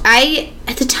Chicago.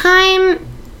 At the time,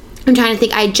 I'm trying to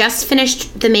think, I just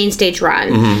finished the main stage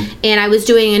run, and I was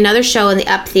doing another show in the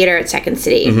Up Theater at Second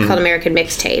City called American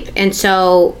Mixtape. And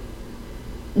so,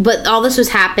 but all this was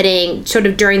happening sort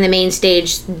of during the main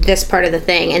stage, this part of the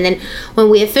thing. And then when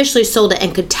we officially sold it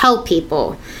and could tell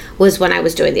people was when I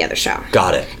was doing the other show.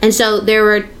 Got it. And so there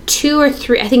were 2 or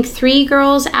 3, I think 3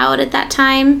 girls out at that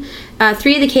time.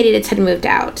 3 of the Katydids had moved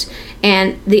out,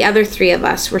 and the other 3 of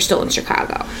us were still in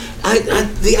Chicago.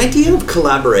 The idea of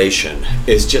collaboration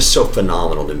is just so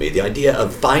phenomenal to me. The idea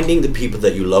of finding the people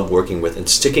that you love working with and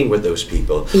sticking with those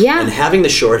people. Yeah. And having the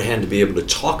shorthand to be able to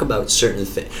talk about certain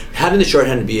things. Having the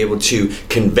shorthand to be able to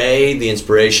convey the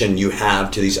inspiration you have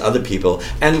to these other people.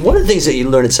 And one of the things that you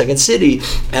learn at Second City,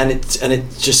 and it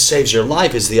just saves your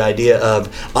life, is the idea of,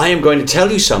 I am going to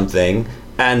tell you something,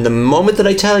 and the moment that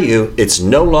I tell you, it's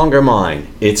no longer mine,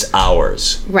 it's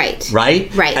ours. Right.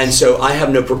 Right? Right. And so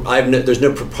there's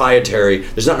no proprietary,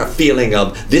 there's not a feeling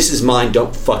of, this is mine,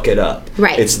 don't fuck it up.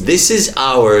 Right. It's, this is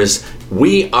ours,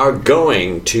 we are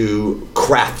going to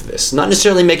craft this. Not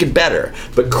necessarily make it better,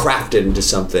 but craft it into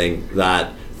something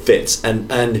that fits.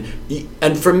 And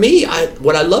for me,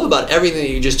 what I love about everything that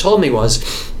you just told me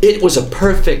was, it was a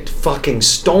perfect fucking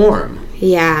storm.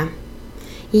 Yeah.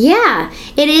 Yeah,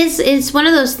 it is. It's one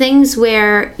of those things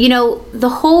where, the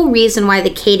whole reason why the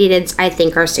Katydids, I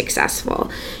think, are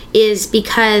successful is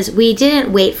because we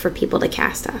didn't wait for people to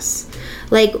cast us.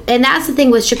 And that's the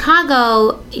thing with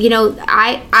Chicago,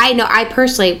 I know, I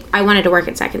personally, I wanted to work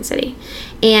at Second City.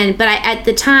 But at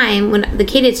the time when the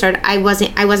Katydids started, I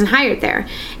wasn't hired there.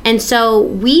 And so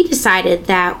we decided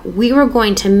that we were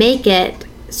going to make it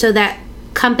so that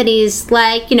companies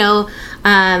like,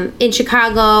 in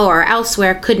Chicago or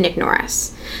elsewhere couldn't ignore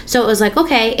us. So it was like,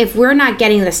 okay, if we're not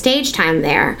getting the stage time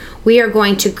there, we are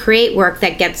going to create work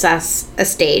that gets us a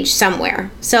stage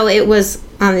somewhere. So it was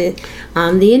on the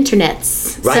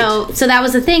internets. Right. So that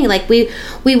was the thing. Like we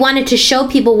wanted to show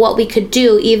people what we could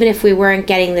do even if we weren't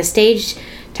getting the stage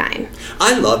time.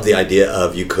 I love the idea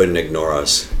of you couldn't ignore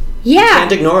us. Yeah. You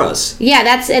can't ignore us. Yeah,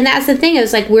 that's the thing. It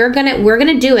was like we're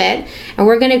gonna do it, and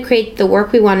we're gonna create the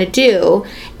work we want to do,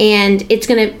 and it's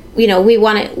gonna,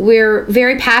 we're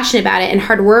very passionate about it and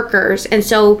hard workers, and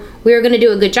so we were gonna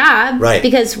do a good job, right?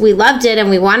 Because we loved it and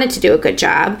we wanted to do a good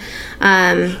job.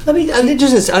 I'm going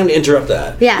to interrupt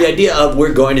that. Yeah. The idea of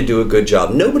we're going to do a good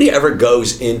job. Nobody ever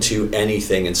goes into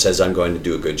anything and says, I'm going to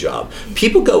do a good job.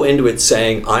 People go into it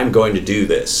saying, I'm going to do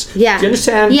this. Yeah. Do you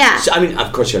understand? Yeah. So,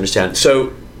 of course you understand.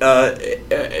 So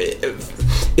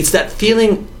it's that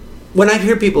feeling when I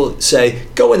hear people say,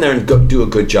 go in there and go do a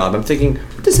good job, I'm thinking,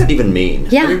 what does that even mean?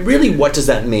 Yeah. Really, what does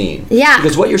that mean? Yeah.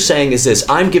 Because what you're saying is this,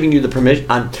 I'm giving you the permission,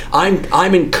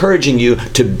 I'm encouraging you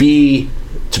to be.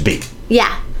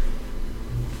 Yeah.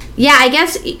 Yeah,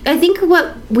 I think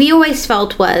what we always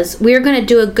felt was we were going to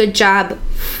do a good job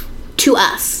to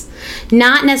us.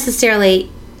 Not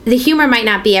necessarily, the humor might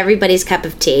not be everybody's cup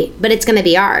of tea, but it's going to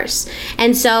be ours.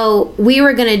 And so we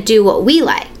were going to do what we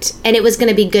liked, and it was going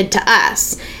to be good to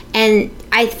us. And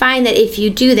I find that if you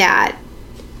do that,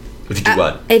 If you do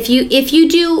what? if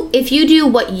you do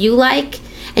what you like,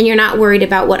 and you're not worried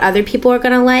about what other people are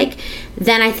going to like,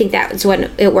 then I think that's when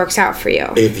it works out for you.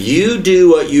 If you do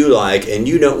what you like and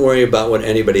you don't worry about what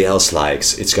anybody else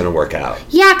likes, it's going to work out.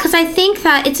 Yeah, because I think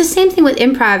that it's the same thing with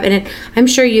improv, and I'm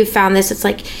sure you've found this. It's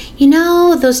like,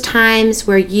 those times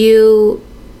where you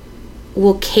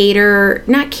will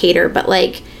not cater, but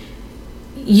like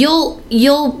I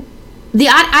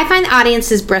find the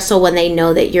audiences bristle when they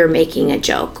know that you're making a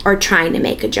joke or trying to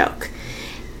make a joke.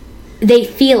 They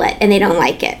feel it and they don't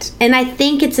like it. And I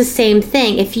think it's the same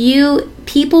thing.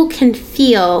 People can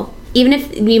feel, even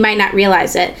if you might not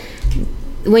realize it,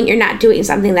 when you're not doing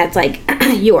something that's like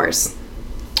yours.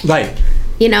 Right.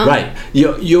 Right.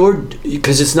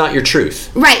 Because it's not your truth.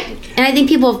 Right. And I think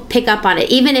people pick up on it.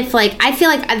 Even if, I feel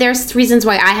like there's reasons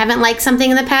why I haven't liked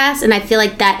something in the past, and I feel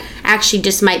like that actually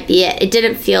just might be it. It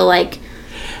didn't feel like...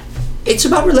 It's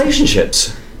about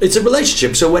relationships. It's a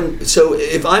relationship. So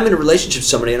if I'm in a relationship with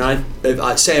somebody, and if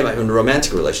I say I'm in a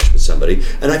romantic relationship with somebody,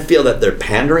 and I feel that they're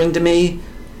pandering to me,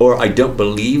 or I don't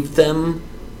believe them,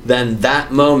 then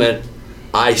that moment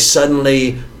I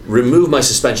suddenly remove my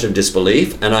suspension of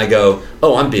disbelief, and I go,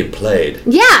 oh, I'm being played.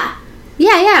 Yeah,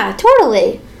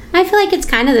 totally. I feel like it's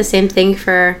kind of the same thing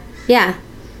for,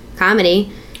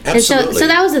 comedy. Absolutely. And so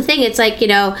that was the thing. It's like,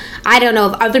 I don't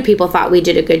know if other people thought we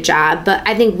did a good job, but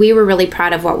I think we were really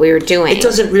proud of what we were doing. It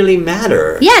doesn't really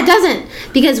matter. Yeah, it doesn't.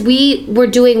 Because we were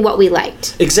doing what we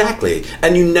liked. Exactly.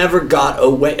 And you never got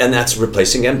away, and that's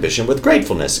replacing ambition with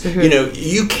gratefulness. Mm-hmm.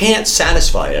 You can't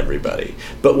satisfy everybody,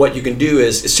 but what you can do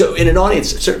is, so in an audience,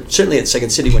 certainly at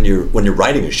Second City, when you're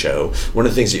writing a show, one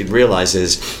of the things that you'd realize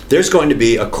is there's going to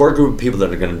be a core group of people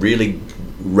that are going to really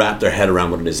wrap their head around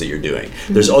what it is that you're doing.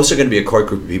 Mm-hmm. There's also going to be a core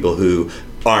group of people who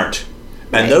aren't.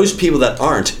 And those people that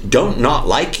aren't don't not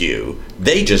like you.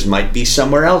 They just might be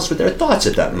somewhere else with their thoughts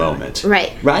at that moment.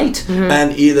 Right? Mm-hmm.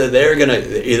 And either they're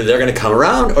gonna come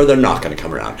around or they're not gonna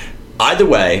come around. Either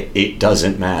way, it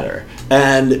doesn't matter.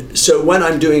 And so when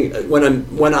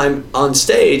I'm on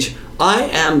stage, I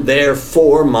am there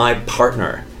for my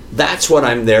partner. That's what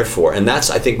I'm there for. And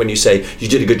that's, I think, when you say you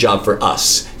did a good job for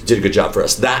us. You did a good job for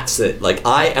us. That's it. Like,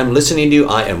 I am listening to you.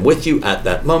 I am with you at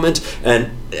that moment.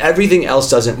 And everything else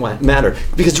doesn't matter.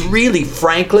 Because really,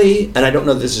 frankly, and I don't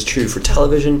know if this is true for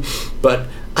television, but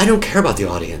I don't care about the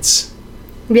audience.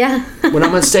 Yeah. When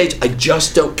I'm on stage, I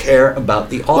just don't care about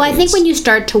the audience. Well, I think when you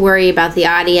start to worry about the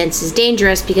audience is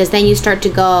dangerous, because then you start to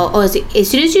go, as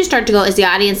soon as you start to go, is the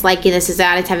audience liking this? Is the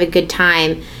audience having a good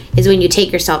time? Is when you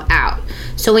take yourself out.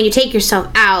 So when you take yourself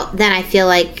out, then I feel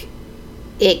like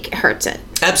it hurts it.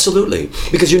 Absolutely.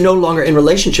 Because you're no longer in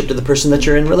relationship to the person that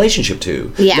you're in relationship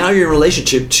to. Yeah. Now you're in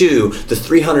relationship to the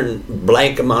 300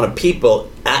 blank amount of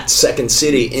people at Second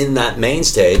City in that main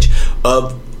stage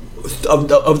of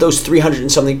those 300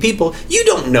 and something people. You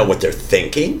don't know what they're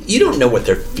thinking. You don't know what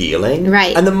they're feeling.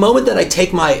 Right. And the moment that I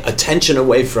take my attention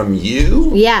away from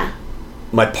you,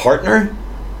 my partner,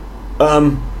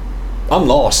 I'm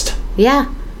lost.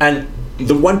 Yeah. And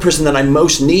the one person that I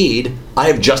most need, I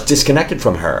have just disconnected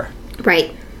from her.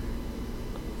 Right.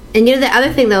 And the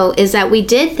other thing, though, is that we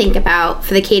did think about,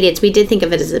 for the Cadians, we did think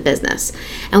of it as a business.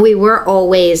 And we were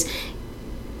always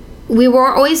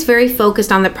very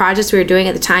focused on the projects we were doing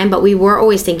at the time, but we were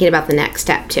always thinking about the next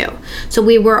step too. So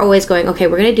we were always going, okay,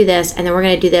 we're going to do this, and then we're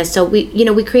going to do this. So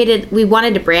we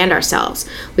wanted to brand ourselves.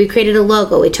 We created a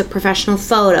logo. We took professional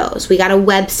photos. We got a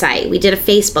website. We did a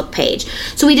Facebook page.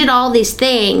 So we did all these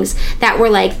things that were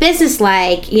like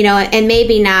business-like, and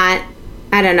maybe not,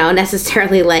 I don't know,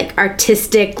 necessarily like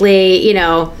artistically,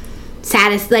 like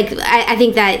I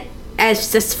think that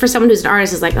as just for someone who's an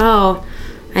artist is like, oh,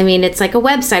 I mean, it's like a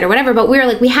website or whatever, but we were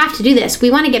like, we have to do this.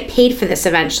 We want to get paid for this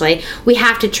eventually. We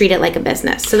have to treat it like a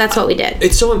business. So that's what we did.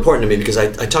 It's so important to me because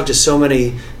I talk to so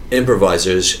many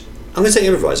improvisers, I'm going to say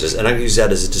improvisers, and I use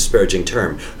that as a disparaging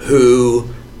term, who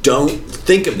don't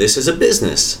think of this as a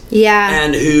business. Yeah.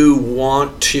 And who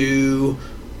want to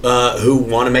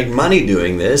make money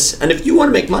doing this. And if you want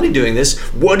to make money doing this,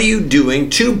 what are you doing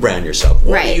to brand yourself?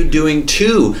 What are you doing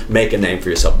to make a name for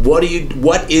yourself? What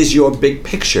is your big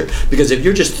picture? Because if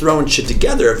you're just throwing shit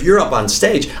together, if you're up on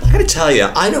stage, I gotta tell you,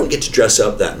 I don't get to dress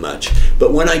up that much.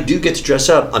 But when I do get to dress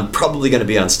up, I'm probably gonna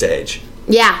be on stage.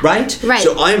 Yeah. Right? Right.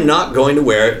 So I'm not going to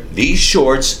wear these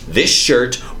shorts, this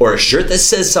shirt, or a shirt that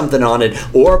says something on it,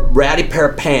 or a ratty pair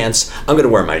of pants. I'm going to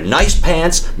wear my nice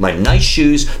pants, my nice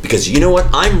shoes, because you know what?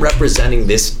 I'm representing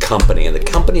this company, and the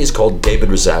company is called David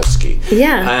Razowsky.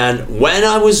 Yeah. And when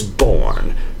I was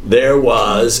born, there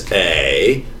was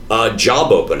a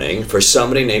job opening for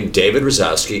somebody named David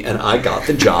Razowsky, and I got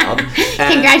the job.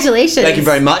 Congratulations. Thank you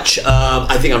very much.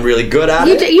 I think I'm really good at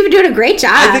it. You've been doing a great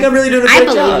job. I think I'm really doing a great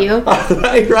job. I believe you.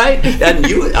 right. And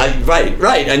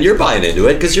right. And you're buying into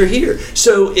it because you're here.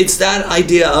 So it's that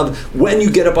idea of when you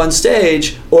get up on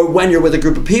stage or when you're with a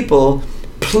group of people,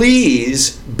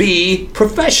 please be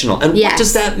professional. And what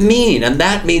does that mean? And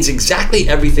that means exactly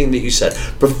everything that you said.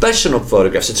 Professional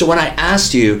photographs. And so when I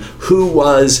asked you who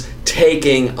was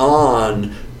taking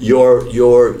on your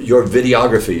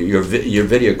videography, your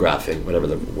videographing, whatever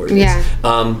the word is.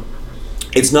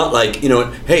 It's not like,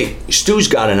 hey, Stu's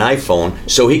got an iPhone,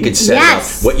 so he could set it up.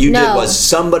 What you did was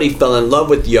somebody fell in love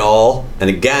with y'all, and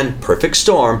again, perfect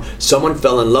storm, someone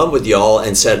fell in love with y'all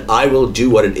and said, I will do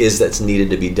what it is that's needed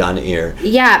to be done here.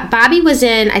 Yeah, Bobby was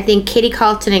in, I think, Katie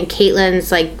Carlton and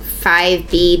Caitlin's,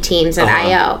 5B teams at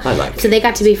IO. I like So they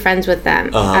got to be friends with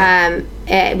them,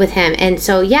 with him. And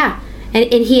so, yeah.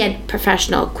 And he had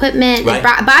professional equipment. Right.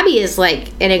 And Bobby is, an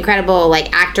incredible,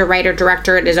 actor, writer,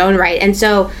 director in his own right. And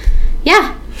so...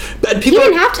 yeah. But he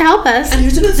didn't have to help us. And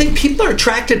here's another thing. People are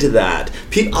attracted to that.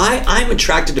 I'm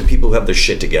attracted to people who have their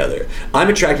shit together. I'm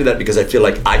attracted to that because I feel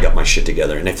like I got my shit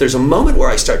together. And if there's a moment where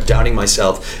I start doubting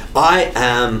myself, I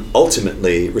am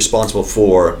ultimately responsible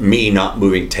for me not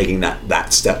moving, taking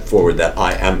that step forward that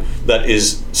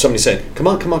is somebody saying, come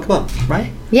on,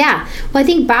 right? Yeah. Well, I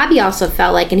think Bobby also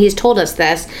felt like, and he's told us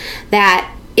this,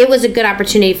 that it was a good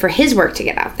opportunity for his work to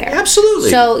get out there. Absolutely.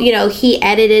 So, he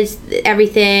edited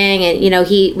everything, and,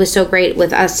 he was so great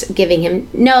with us giving him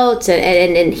notes,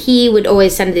 and he would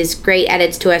always send these great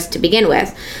edits to us to begin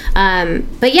with.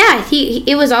 But yeah,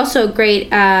 it was also a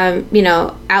great,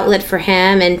 outlet for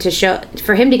him and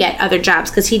for him to get other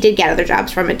jobs, because he did get other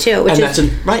jobs from it too,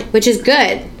 which is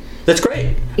good. That's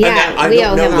great. Yeah, we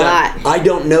owe him a lot. I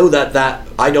don't know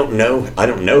I don't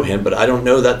know him, but I don't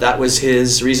know that was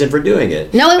his reason for doing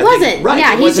it. No, it wasn't.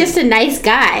 Yeah, he's just a nice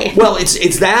guy. Well,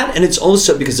 it's that, and it's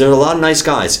also because there are a lot of nice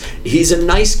guys. He's a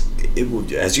nice,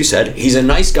 as you said, he's a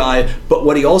nice guy, but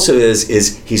what he also is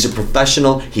he's a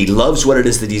professional. He loves what it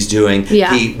is that he's doing.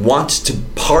 Yeah. He wants to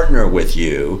partner with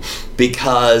you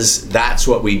because that's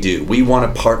what we do. We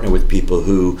want to partner with people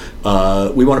who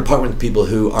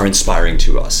are inspiring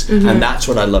to us, and that's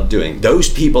what I love doing. Those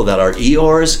people that are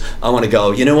Eeyores, I want to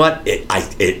go, you know what?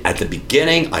 At the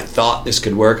beginning, I thought this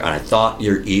could work, and I thought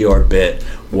your Eeyore bit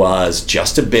was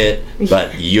just a bit,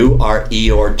 but you are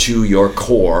Eeyore to your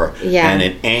core, and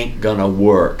it ain't gonna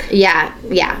work. Yeah.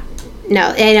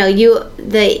 No, I know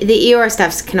the Eeyore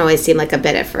stuff can always seem like a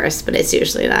bit at first, but it's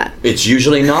usually not. It's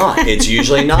usually not.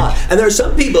 And there are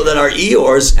some people that are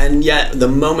Eeyores, and yet the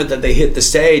moment that they hit the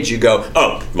stage, you go,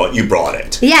 oh, well, you brought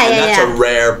it. Yeah, and that's a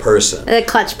rare person. A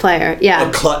clutch player,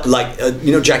 yeah.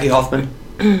 Jackie Hoffman?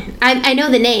 I know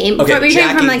the name. Okay, Were you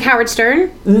talking from Howard Stern?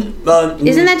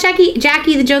 Isn't that Jackie?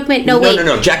 Jackie the joke man? No, wait.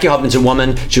 No. Jackie Hoffman's a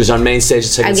woman. She was on main stage at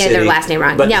Second City. I'm getting their last name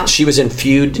wrong. But no. She was in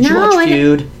Feud. Did you watch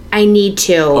Feud? I need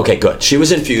to. Okay, good. She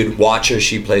was in Feud. Watch her.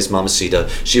 She plays Mamacita.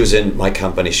 She was in my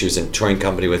company. She was in touring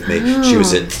company with me. Oh. She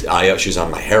was at IO. She was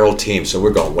on my Herald team. So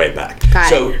we're going way back.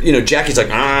 So Jackie's like,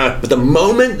 but the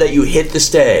moment that you hit the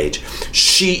stage,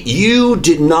 you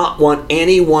did not want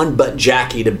anyone but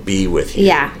Jackie to be with you.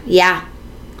 Yeah.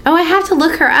 Oh, I have to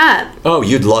look her up. Oh,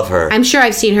 you'd love her. I'm sure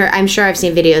I've seen her. I'm sure I've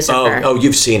seen videos of her. Oh,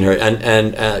 you've seen her,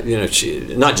 and she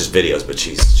not just videos, but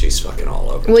she's fucking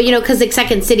all over. Well, because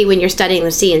Second City, when you're studying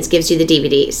the scenes, gives you the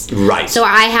DVDs. Right. So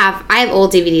I have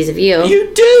old DVDs of you.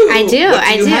 You do. I do. What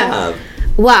do you have?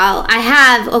 Well, I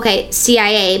have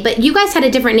CIA, but you guys had a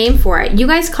different name for it. You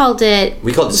guys called it.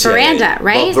 We called it Veranda, CIA.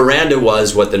 right? Well, Veranda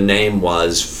was what the name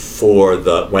was for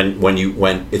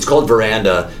when it's called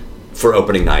Veranda. For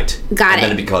opening night. Got it. And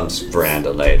then it becomes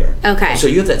Veranda later. Okay. So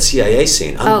you have that CIA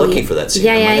scene. I'm looking for that scene.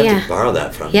 I might have to borrow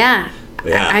that from you. Yeah.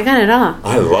 I got it all.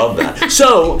 I love that.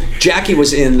 So Jackie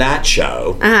was in that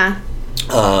show.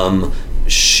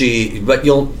 She's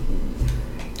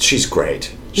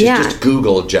great. Just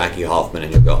Google Jackie Hoffman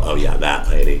and you'll go, oh yeah, that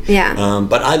lady. Yeah.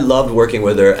 But I loved working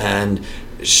with her, and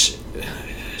she's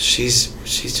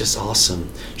just awesome.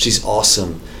 She's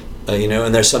awesome.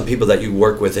 And there's some people that you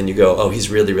work with and you go, oh, he's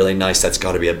really, really nice. That's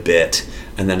got to be a bit.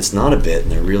 And then it's not a bit,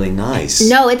 and they're really nice.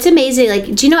 No, it's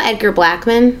amazing. Do you know Edgar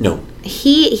Blackman? No.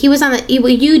 He was on the... Well,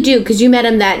 you do, because you met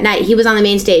him that night. He was on the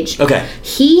main stage. Okay.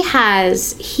 He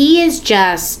is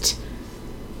just...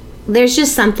 there's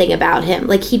just something about him.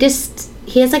 Like, he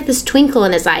has like this twinkle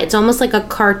in his eye. It's almost like a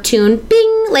cartoon.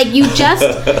 Bing! Like, you just,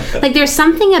 like, there's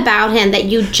something about him that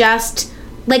you just,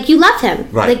 like, you love him.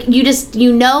 Right. Like,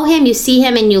 you know him, you see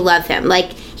him, and you love him.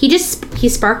 Like, he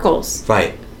sparkles.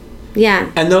 Right.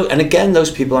 Yeah. And again,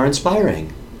 those people are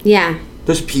inspiring. Yeah.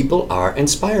 Those people are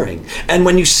inspiring. And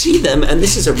when you see them, and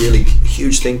this is a really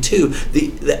huge thing too,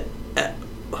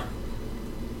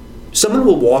 someone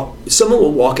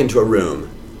will walk into a room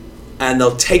and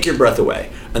they'll take your breath away.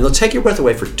 And they'll take your breath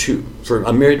away for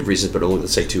a myriad of reasons, but only,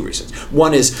 let's say, 2 reasons.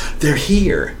 One is they're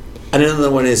here, and another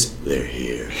one is they're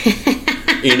here.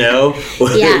 You know,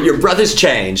 Yeah. Your breath has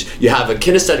changed. You have a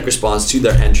kinesthetic response to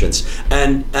their entrance,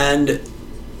 and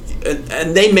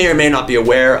they may or may not be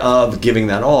aware of giving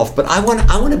that off. But I want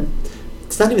to.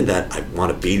 It's not even that I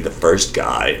want to be the first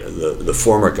guy, the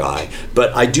former guy,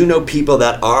 but I do know people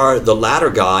that are the latter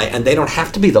guy, and they don't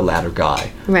have to be the latter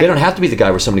guy. Right. They don't have to be the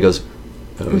guy where somebody goes,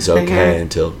 "It was okay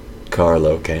until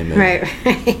Carlo came in." Right.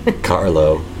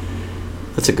 Carlo.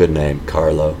 That's a good name,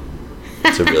 Carlo.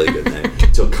 It's a really good name.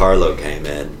 Until Carlo came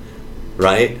in,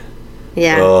 right?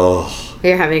 Yeah. Oh,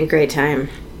 You're having a great time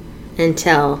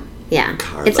until, yeah.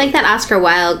 Carlo. It's like that Oscar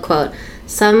Wilde quote.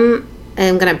 Some,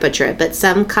 I'm going to butcher it, but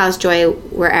some cause joy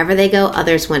wherever they go,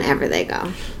 others whenever they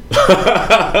go.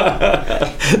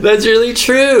 that's really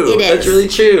true. It is. That's really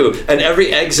true. And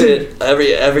every exit,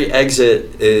 every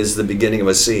exit is the beginning of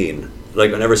a scene.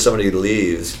 Like, whenever somebody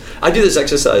leaves, I do this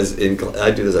exercise when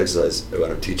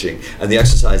I'm teaching, and the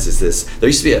exercise is this. There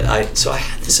used to be so I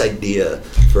had this idea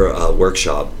for a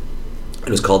workshop. It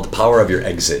was called The Power of Your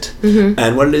Exit. Mm-hmm.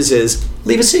 And what it is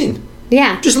leave a scene.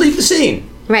 Yeah. Just leave the scene.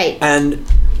 Right. And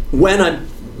when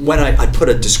I put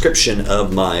a description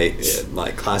of my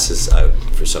classes out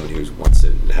for somebody who wants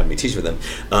to have me teach with them,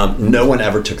 no one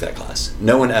ever took that class.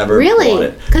 No one ever bought Really?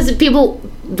 it.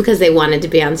 Because they wanted to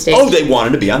be on stage. Oh, they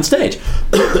wanted to be on stage.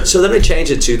 So then I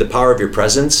changed it to The Power of Your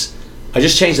Presence. I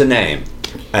just changed the name,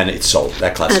 and it sold.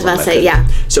 That class. I was sold about to my say, thing. yeah.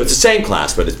 So it's the same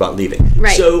class, but it's about leaving.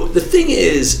 Right. So the thing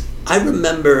is, I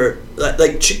remember, at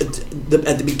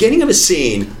the beginning of a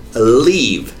scene,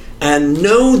 leave. And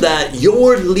know that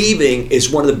your leaving is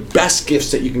one of the best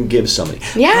gifts that you can give somebody.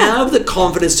 Yeah. Have the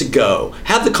confidence to go.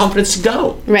 Have the confidence to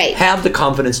go. Right. Have the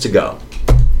confidence to go.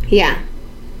 Yeah.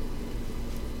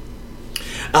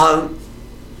 And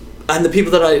the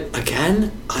people that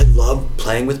I love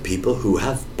playing with people who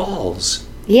have balls.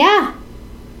 Yeah.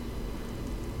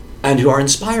 And who are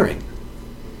inspiring.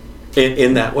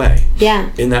 In that way. Yeah.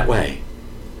 In that way.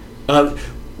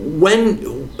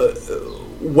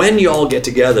 When you all get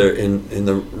together in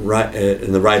the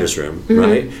writers' room, mm-hmm.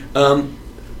 right?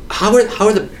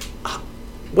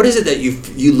 What is it that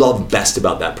you love best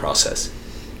about that process?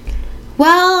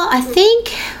 Well, I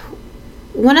think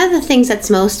one of the things that's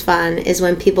most fun is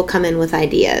when people come in with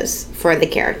ideas for the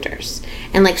characters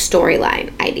and like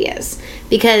storyline ideas,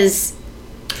 because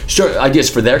sure, ideas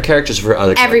for their characters, for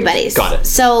other characters. Everybody's. Got it.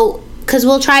 So, because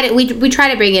we'll try to we try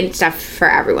to bring in stuff for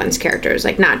everyone's characters,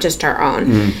 like not just our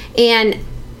own, and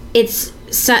it's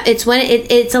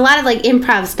a lot of like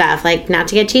improv stuff, like not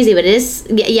to get cheesy, but it is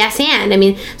yes and. I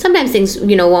mean, sometimes things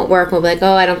won't work. And we'll be like,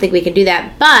 oh, I don't think we can do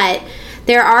that, but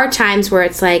there are times where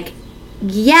it's like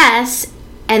yes,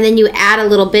 and then you add a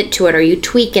little bit to it or you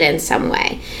tweak it in some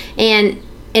way, and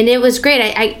it was great.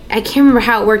 I can't remember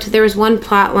how it worked. There was one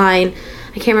plot line,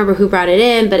 I can't remember who brought it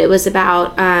in, but it was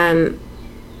about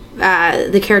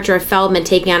the character of Feldman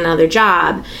taking on another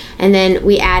job, and then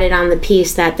we added on the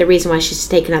piece that the reason why she's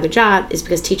taking another job is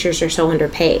because teachers are so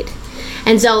underpaid.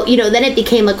 And so, then it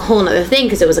became like a whole other thing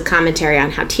because it was a commentary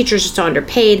on how teachers are so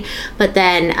underpaid, but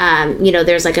then,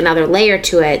 there's like another layer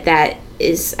to it that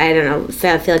is, I don't know,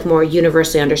 I feel like more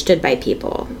universally understood by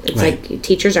people. It's right. Like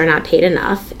teachers are not paid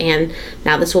enough, and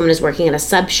now this woman is working at a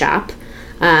sub shop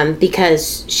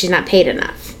because she's not paid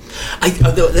enough.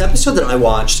 The episode that I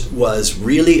watched was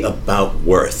really about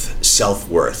worth,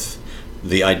 self-worth.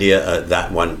 The idea,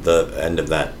 that one, the end of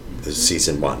that,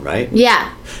 season 1, right?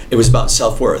 Yeah. It was about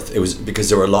self-worth. It was because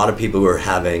there were a lot of people who were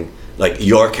having, like,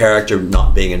 your character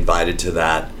not being invited to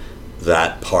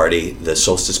that party, the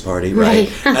solstice party, right?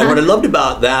 And what I loved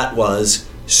about that was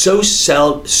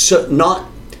seldom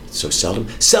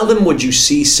would you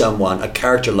see someone, a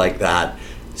character like that,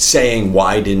 saying,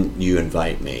 why didn't you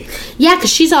invite me? Yeah,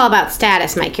 because she's all about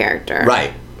status, my character.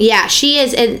 Right. Yeah, she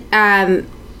is. And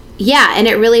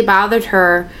it really bothered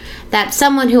her that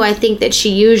someone who I think that she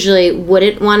usually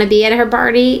wouldn't want to be at her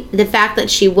party, the fact that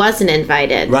she wasn't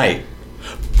invited. Right.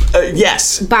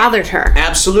 Yes. bothered her.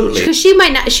 Absolutely. Because she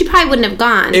probably wouldn't have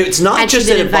gone. It's not had she just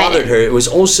been that it bothered invited. her. It was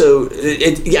also,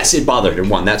 yes, it bothered her.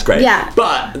 One, that's great. Yeah.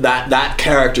 But that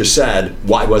character said,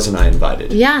 "Why wasn't I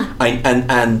invited?" Yeah.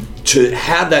 And to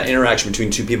have that interaction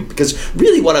between two people, because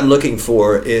really what I'm looking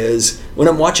for is when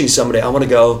I'm watching somebody, I want to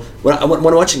go when I'm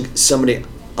watching somebody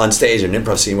on stage or an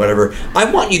improv scene, whatever. I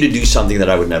want you to do something that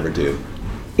I would never do.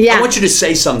 Yeah. I want you to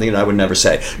say something that I would never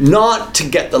say. Not to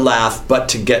get the laugh, but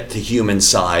to get the human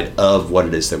side of what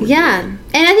it is that we're doing. And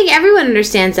I think everyone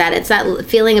understands that. It's that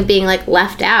feeling of being like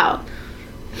left out.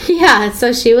 Yeah,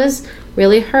 so she was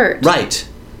really hurt.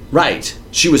 Right.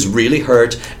 She was really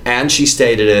hurt, and she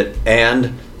stated it,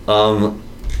 and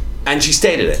she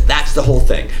stated it. That's the whole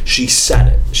thing. She said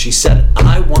it.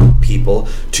 I want people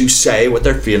to say what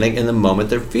they're feeling in the moment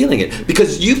they're feeling it.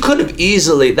 Because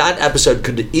that episode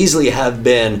could easily have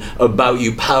been about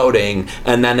you pouting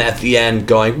and then at the end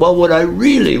going, well, what I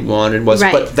really wanted was,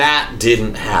 right. But that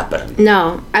didn't happen.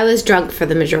 No, I was drunk for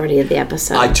the majority of the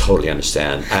episode. I totally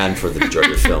understand. And for the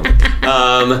majority of the film.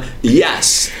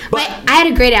 Yes. But I had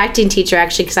a great acting teacher,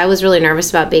 actually, because I was really nervous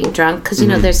about being drunk. Because,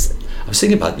 there's... I was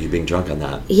thinking about you being drunk on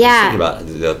that. Yeah. I was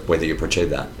thinking about the way that you portrayed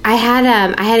that. I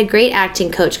had a great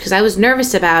acting coach because I was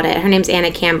nervous about it. Her name's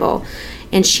Anna Campbell.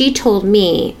 And she told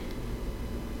me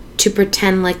to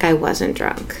pretend like I wasn't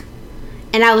drunk.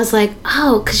 And I was like,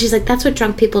 oh, because she's like, that's what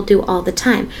drunk people do all the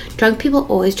time. Drunk people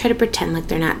always try to pretend like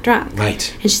they're not drunk.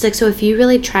 Right. And she's like, so if you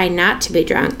really try not to be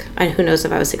drunk, and who knows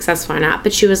if I was successful or not,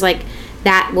 but she was like,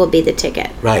 that will be the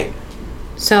ticket. Right.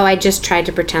 So I just tried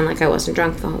to pretend like I wasn't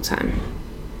drunk the whole time.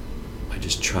 I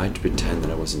just tried to pretend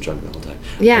that I wasn't drunk the whole time.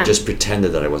 Yeah. I just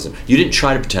pretended that I wasn't. You didn't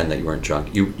try to pretend that you weren't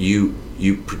drunk.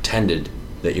 You pretended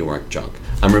that you weren't drunk.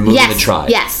 I'm removing the try.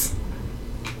 Yes.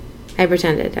 I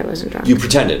pretended I wasn't drunk. You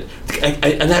pretended.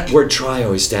 And that word try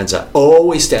always stands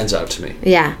out to me.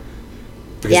 Yeah.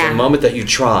 Because the moment that you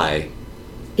try,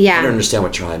 yeah. I don't understand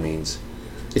what try means.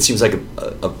 It seems like a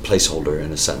placeholder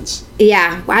in a sentence.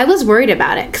 Yeah, I was worried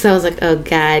about it because I was like, oh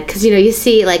God, because you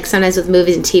see like sometimes with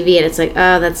movies and TV, and it's like,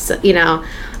 oh, that's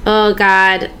oh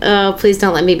God, oh please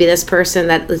don't let me be this person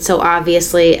that's so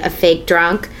obviously a fake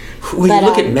drunk. Well, you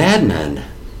look at Mad Men.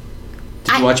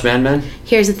 Did you watch Mad Men?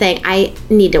 Here's the thing, I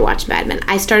need to watch Mad Men.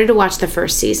 I started to watch the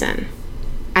first season.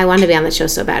 I wanted to be on the show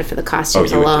so bad for the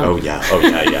costumes alone. Oh yeah.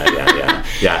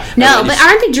 No, but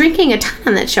aren't they drinking a ton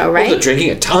on that show, right? Oh, they're drinking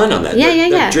a ton on that. Yeah.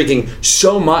 They're drinking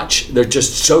so much. They're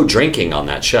just so drinking on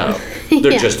that show.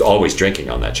 They're just always drinking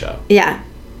on that show. Yeah.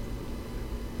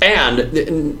 And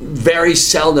very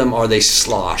seldom are they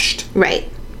sloshed. Right.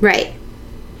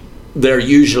 They're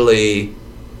usually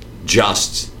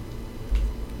just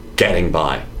getting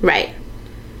by. Right.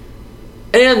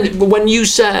 And when you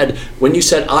said, you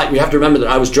have to remember that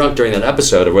I was drunk during that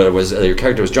episode, or whether it was your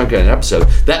character was drunk during that episode,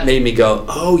 that made me go,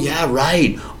 oh yeah,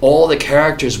 right. All the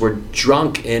characters were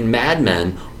drunk in Mad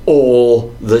Men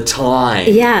all the time.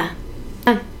 Yeah.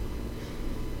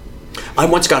 I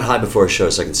once got high before a show,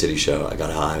 a Second City show. I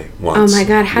got high once. Oh my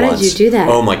God, how did you do that?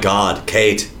 Oh my God,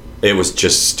 Kate, it was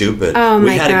just stupid. Oh my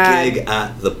God. We had a gig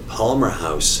at the Palmer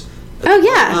House. Oh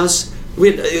yeah. House.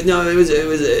 It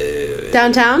was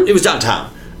downtown? It was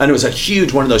downtown. And it was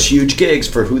one of those huge gigs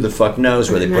for Who the Fuck Knows,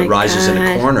 where they put risers in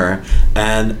a corner.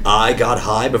 And I got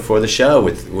high before the show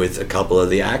with a couple of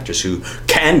the actors who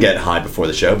can get high before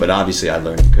the show, but obviously I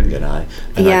learned you couldn't get high.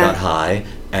 And I got high,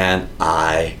 and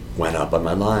I went up on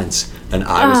my lines. And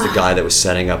I was the guy that was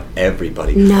setting up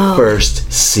everybody. No.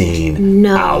 First scene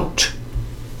out.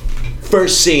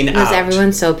 First scene out. Was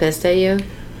everyone so pissed at you?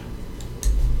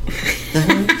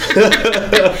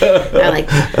 They're like,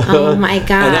 oh my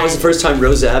God. And that was the first time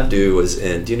Rose Abdu was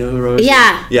in. Do you know who Rose is?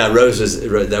 Yeah, Rose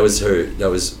that was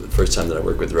the first time that I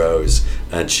worked with Rose,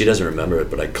 and she doesn't remember it,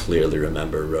 but I clearly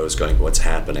remember Rose going, what's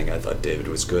happening? I thought David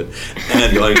was good.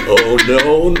 And going,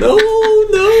 oh no.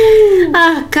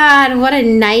 Oh God, what a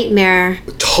nightmare.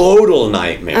 Total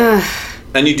nightmare. Ugh.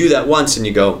 And you do that once and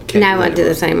you go, I won't do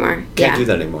this anymore. Can't do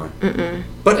that anymore. Mm-mm.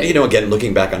 But, again,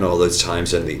 looking back on all those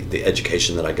times and the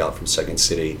education that I got from Second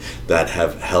City that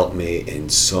have helped me in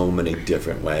so many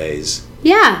different ways.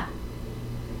 Yeah.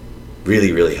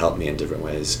 Really, really helped me in different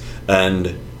ways.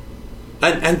 And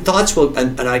thoughts will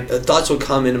thoughts will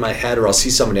come into my head, or I'll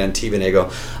see somebody on TV and I go,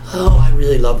 oh, I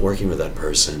really love working with that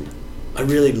person. I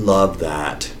really love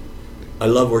that. I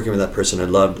love working with that person. I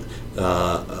loved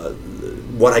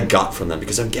what I got from them,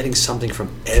 because I'm getting something from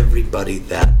everybody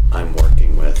that I'm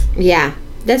working with. Yeah,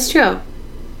 that's true.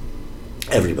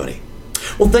 Everybody.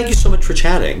 Well, thank you so much for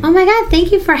chatting. Oh my God,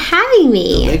 thank you for having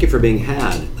me. Thank you for being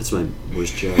had. That's my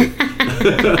worst joke.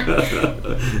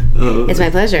 It's my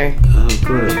pleasure. Oh,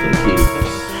 good. Thank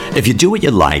you. If you do what you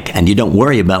like and you don't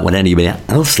worry about what anybody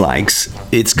else likes,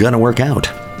 it's going to work out.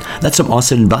 That's some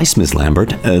awesome advice, Ms.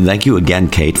 Lambert. Thank you again,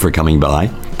 Kate, for coming by.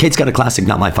 Kate's got a classic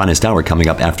Not My Finest Hour coming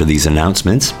up after these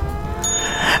announcements.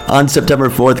 On September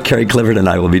 4th, Carrie Clifford and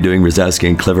I will be doing Rosowski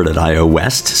and Clifford at I.O.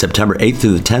 West. September 8th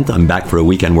through the 10th, I'm back for a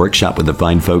weekend workshop with the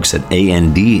fine folks at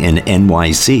A&D in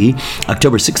NYC.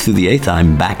 October 6th through the 8th,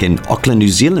 I'm back in Auckland, New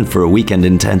Zealand for a weekend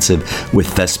intensive with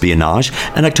Thespionage.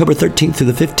 And October 13th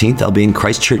through the 15th, I'll be in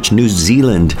Christchurch, New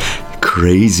Zealand.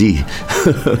 Crazy.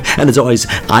 And as always,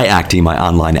 iActing, my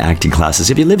online acting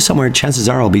classes. If you live somewhere, chances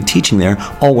are I'll be teaching there.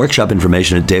 All workshop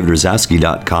information at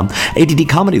davidrozowski.com. ADD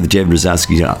Comedy with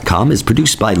davidrozowski.com is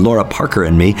produced by Laura Parker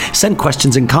and me. Send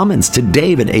questions and comments to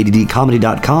dave at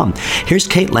addcomedy.com. Here's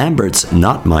Kate Lambert's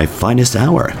Not My Finest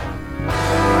Hour.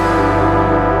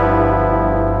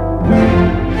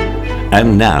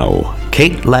 And now,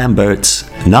 Kate Lambert's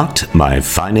Not My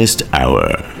Finest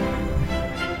Hour.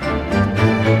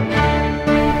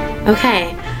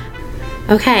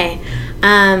 Okay.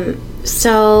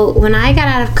 So when I got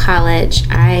out of college,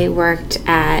 I worked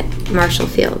at Marshall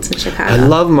Fields in Chicago. I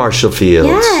love Marshall Fields.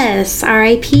 Yes,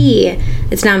 R.I.P.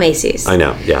 It's now Macy's. I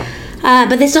know, yeah.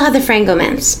 But they still have the Frango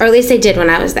mints, or at least they did when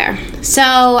I was there. So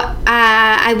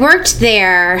I worked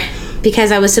there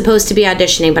because I was supposed to be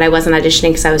auditioning, but I wasn't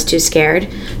auditioning because I was too scared.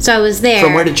 So I was there.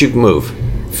 From where did you move?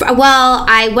 Well,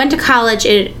 I went to college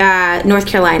in North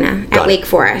Carolina at Wake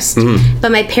Forest,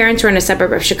 but my parents were in a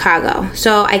suburb of Chicago.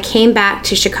 So I came back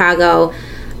to Chicago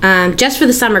just for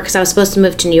the summer because I was supposed to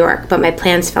move to New York, but my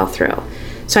plans fell through.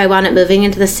 So I wound up moving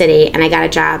into the city, and I got a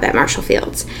job at Marshall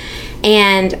Fields.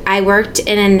 And I worked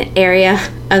in an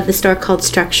area of the store called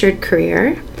Structured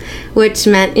Career, which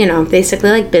meant,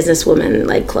 basically like businesswoman,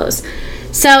 like clothes.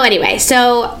 So anyway,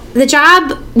 the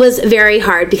job was very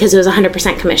hard because it was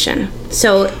 100% commission.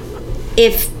 So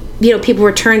if, people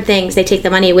return things, they take the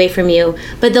money away from you,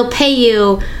 but they'll pay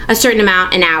you a certain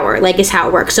amount an hour, like is how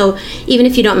it works. So even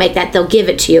if you don't make that, they'll give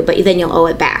it to you, but then you'll owe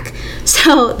it back.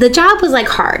 So the job was like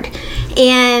hard.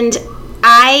 And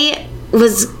I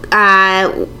was,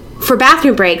 for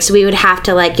bathroom breaks, we would have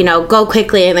to go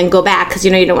quickly and then go back because,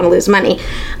 you don't want to lose money.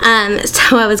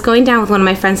 So I was going down with one of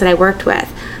my friends that I worked with,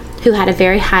 who had a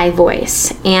very high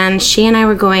voice, and she and I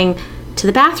were going to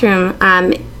the bathroom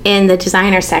in the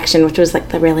designer section, which was like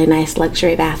the really nice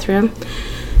luxury bathroom.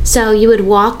 So you would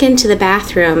walk into the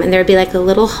bathroom, and there would be like a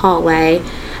little hallway,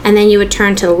 and then you would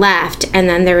turn to the left, and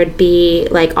then there would be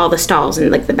like all the stalls in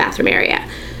like the bathroom area.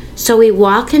 So we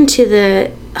walk into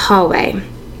the hallway,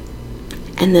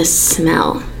 and this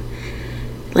smell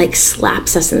like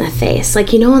slaps us in the face.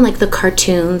 Like, in like the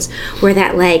cartoons where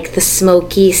that like the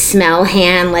smoky smell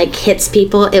hand like hits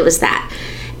people, it was that.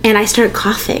 And I started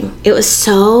coughing. It was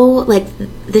so like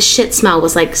the shit smell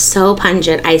was like so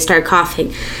pungent. I started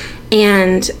coughing.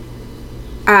 And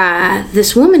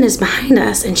this woman is behind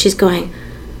us, and she's going,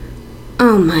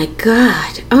 oh my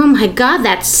God,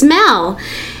 that smell.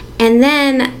 And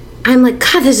then I'm like,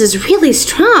 God, this is really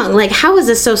strong. Like, how is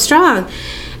this so strong?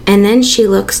 And then she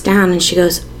looks down and she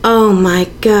goes, oh my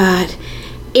God,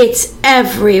 it's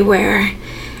everywhere.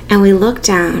 And we look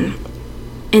down,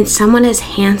 and someone as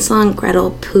Hansel and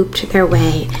Gretel pooped their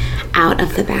way out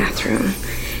of the bathroom.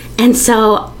 And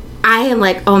so I am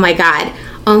like, oh my God.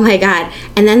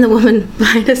 And then the woman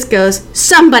behind us goes,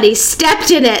 somebody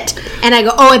stepped in it. And I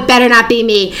go, oh, it better not be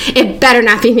me.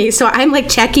 So I'm like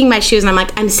checking my shoes, and I'm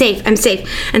like, I'm safe. And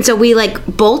so we like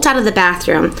bolt out of the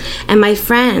bathroom, and my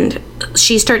friend,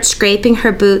 she starts scraping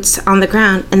her boots on the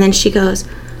ground, and then she goes,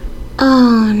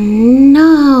 oh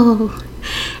no.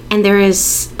 And there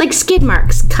is like skid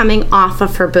marks coming off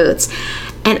of her boots.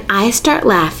 And I start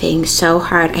laughing so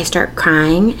hard, I start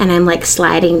crying, and I'm like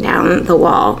sliding down the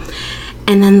wall.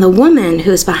 And then the woman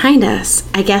who's behind us,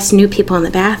 I guess, knew people in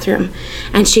the bathroom.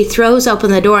 And she throws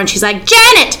open the door, and she's like,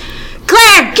 Janet!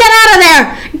 Claire, get out of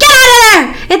there! Get out of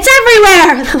there! It's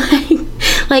everywhere!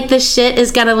 like the shit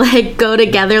is gonna like go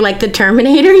together like the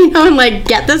Terminator, and like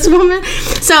get this woman.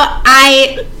 So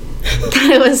I thought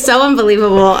it was so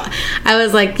unbelievable. I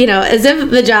was like, as if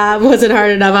the job wasn't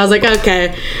hard enough. I was like,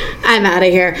 okay, I'm out of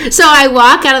here. So I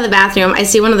walk out of the bathroom. I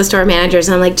see one of the store managers,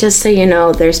 and I'm like, just so you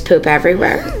know, there's poop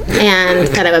everywhere. And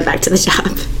then I went back to the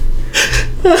job.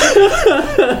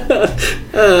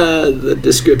 The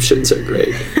descriptions are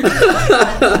great.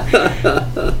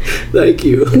 Thank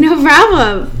you. No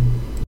problem.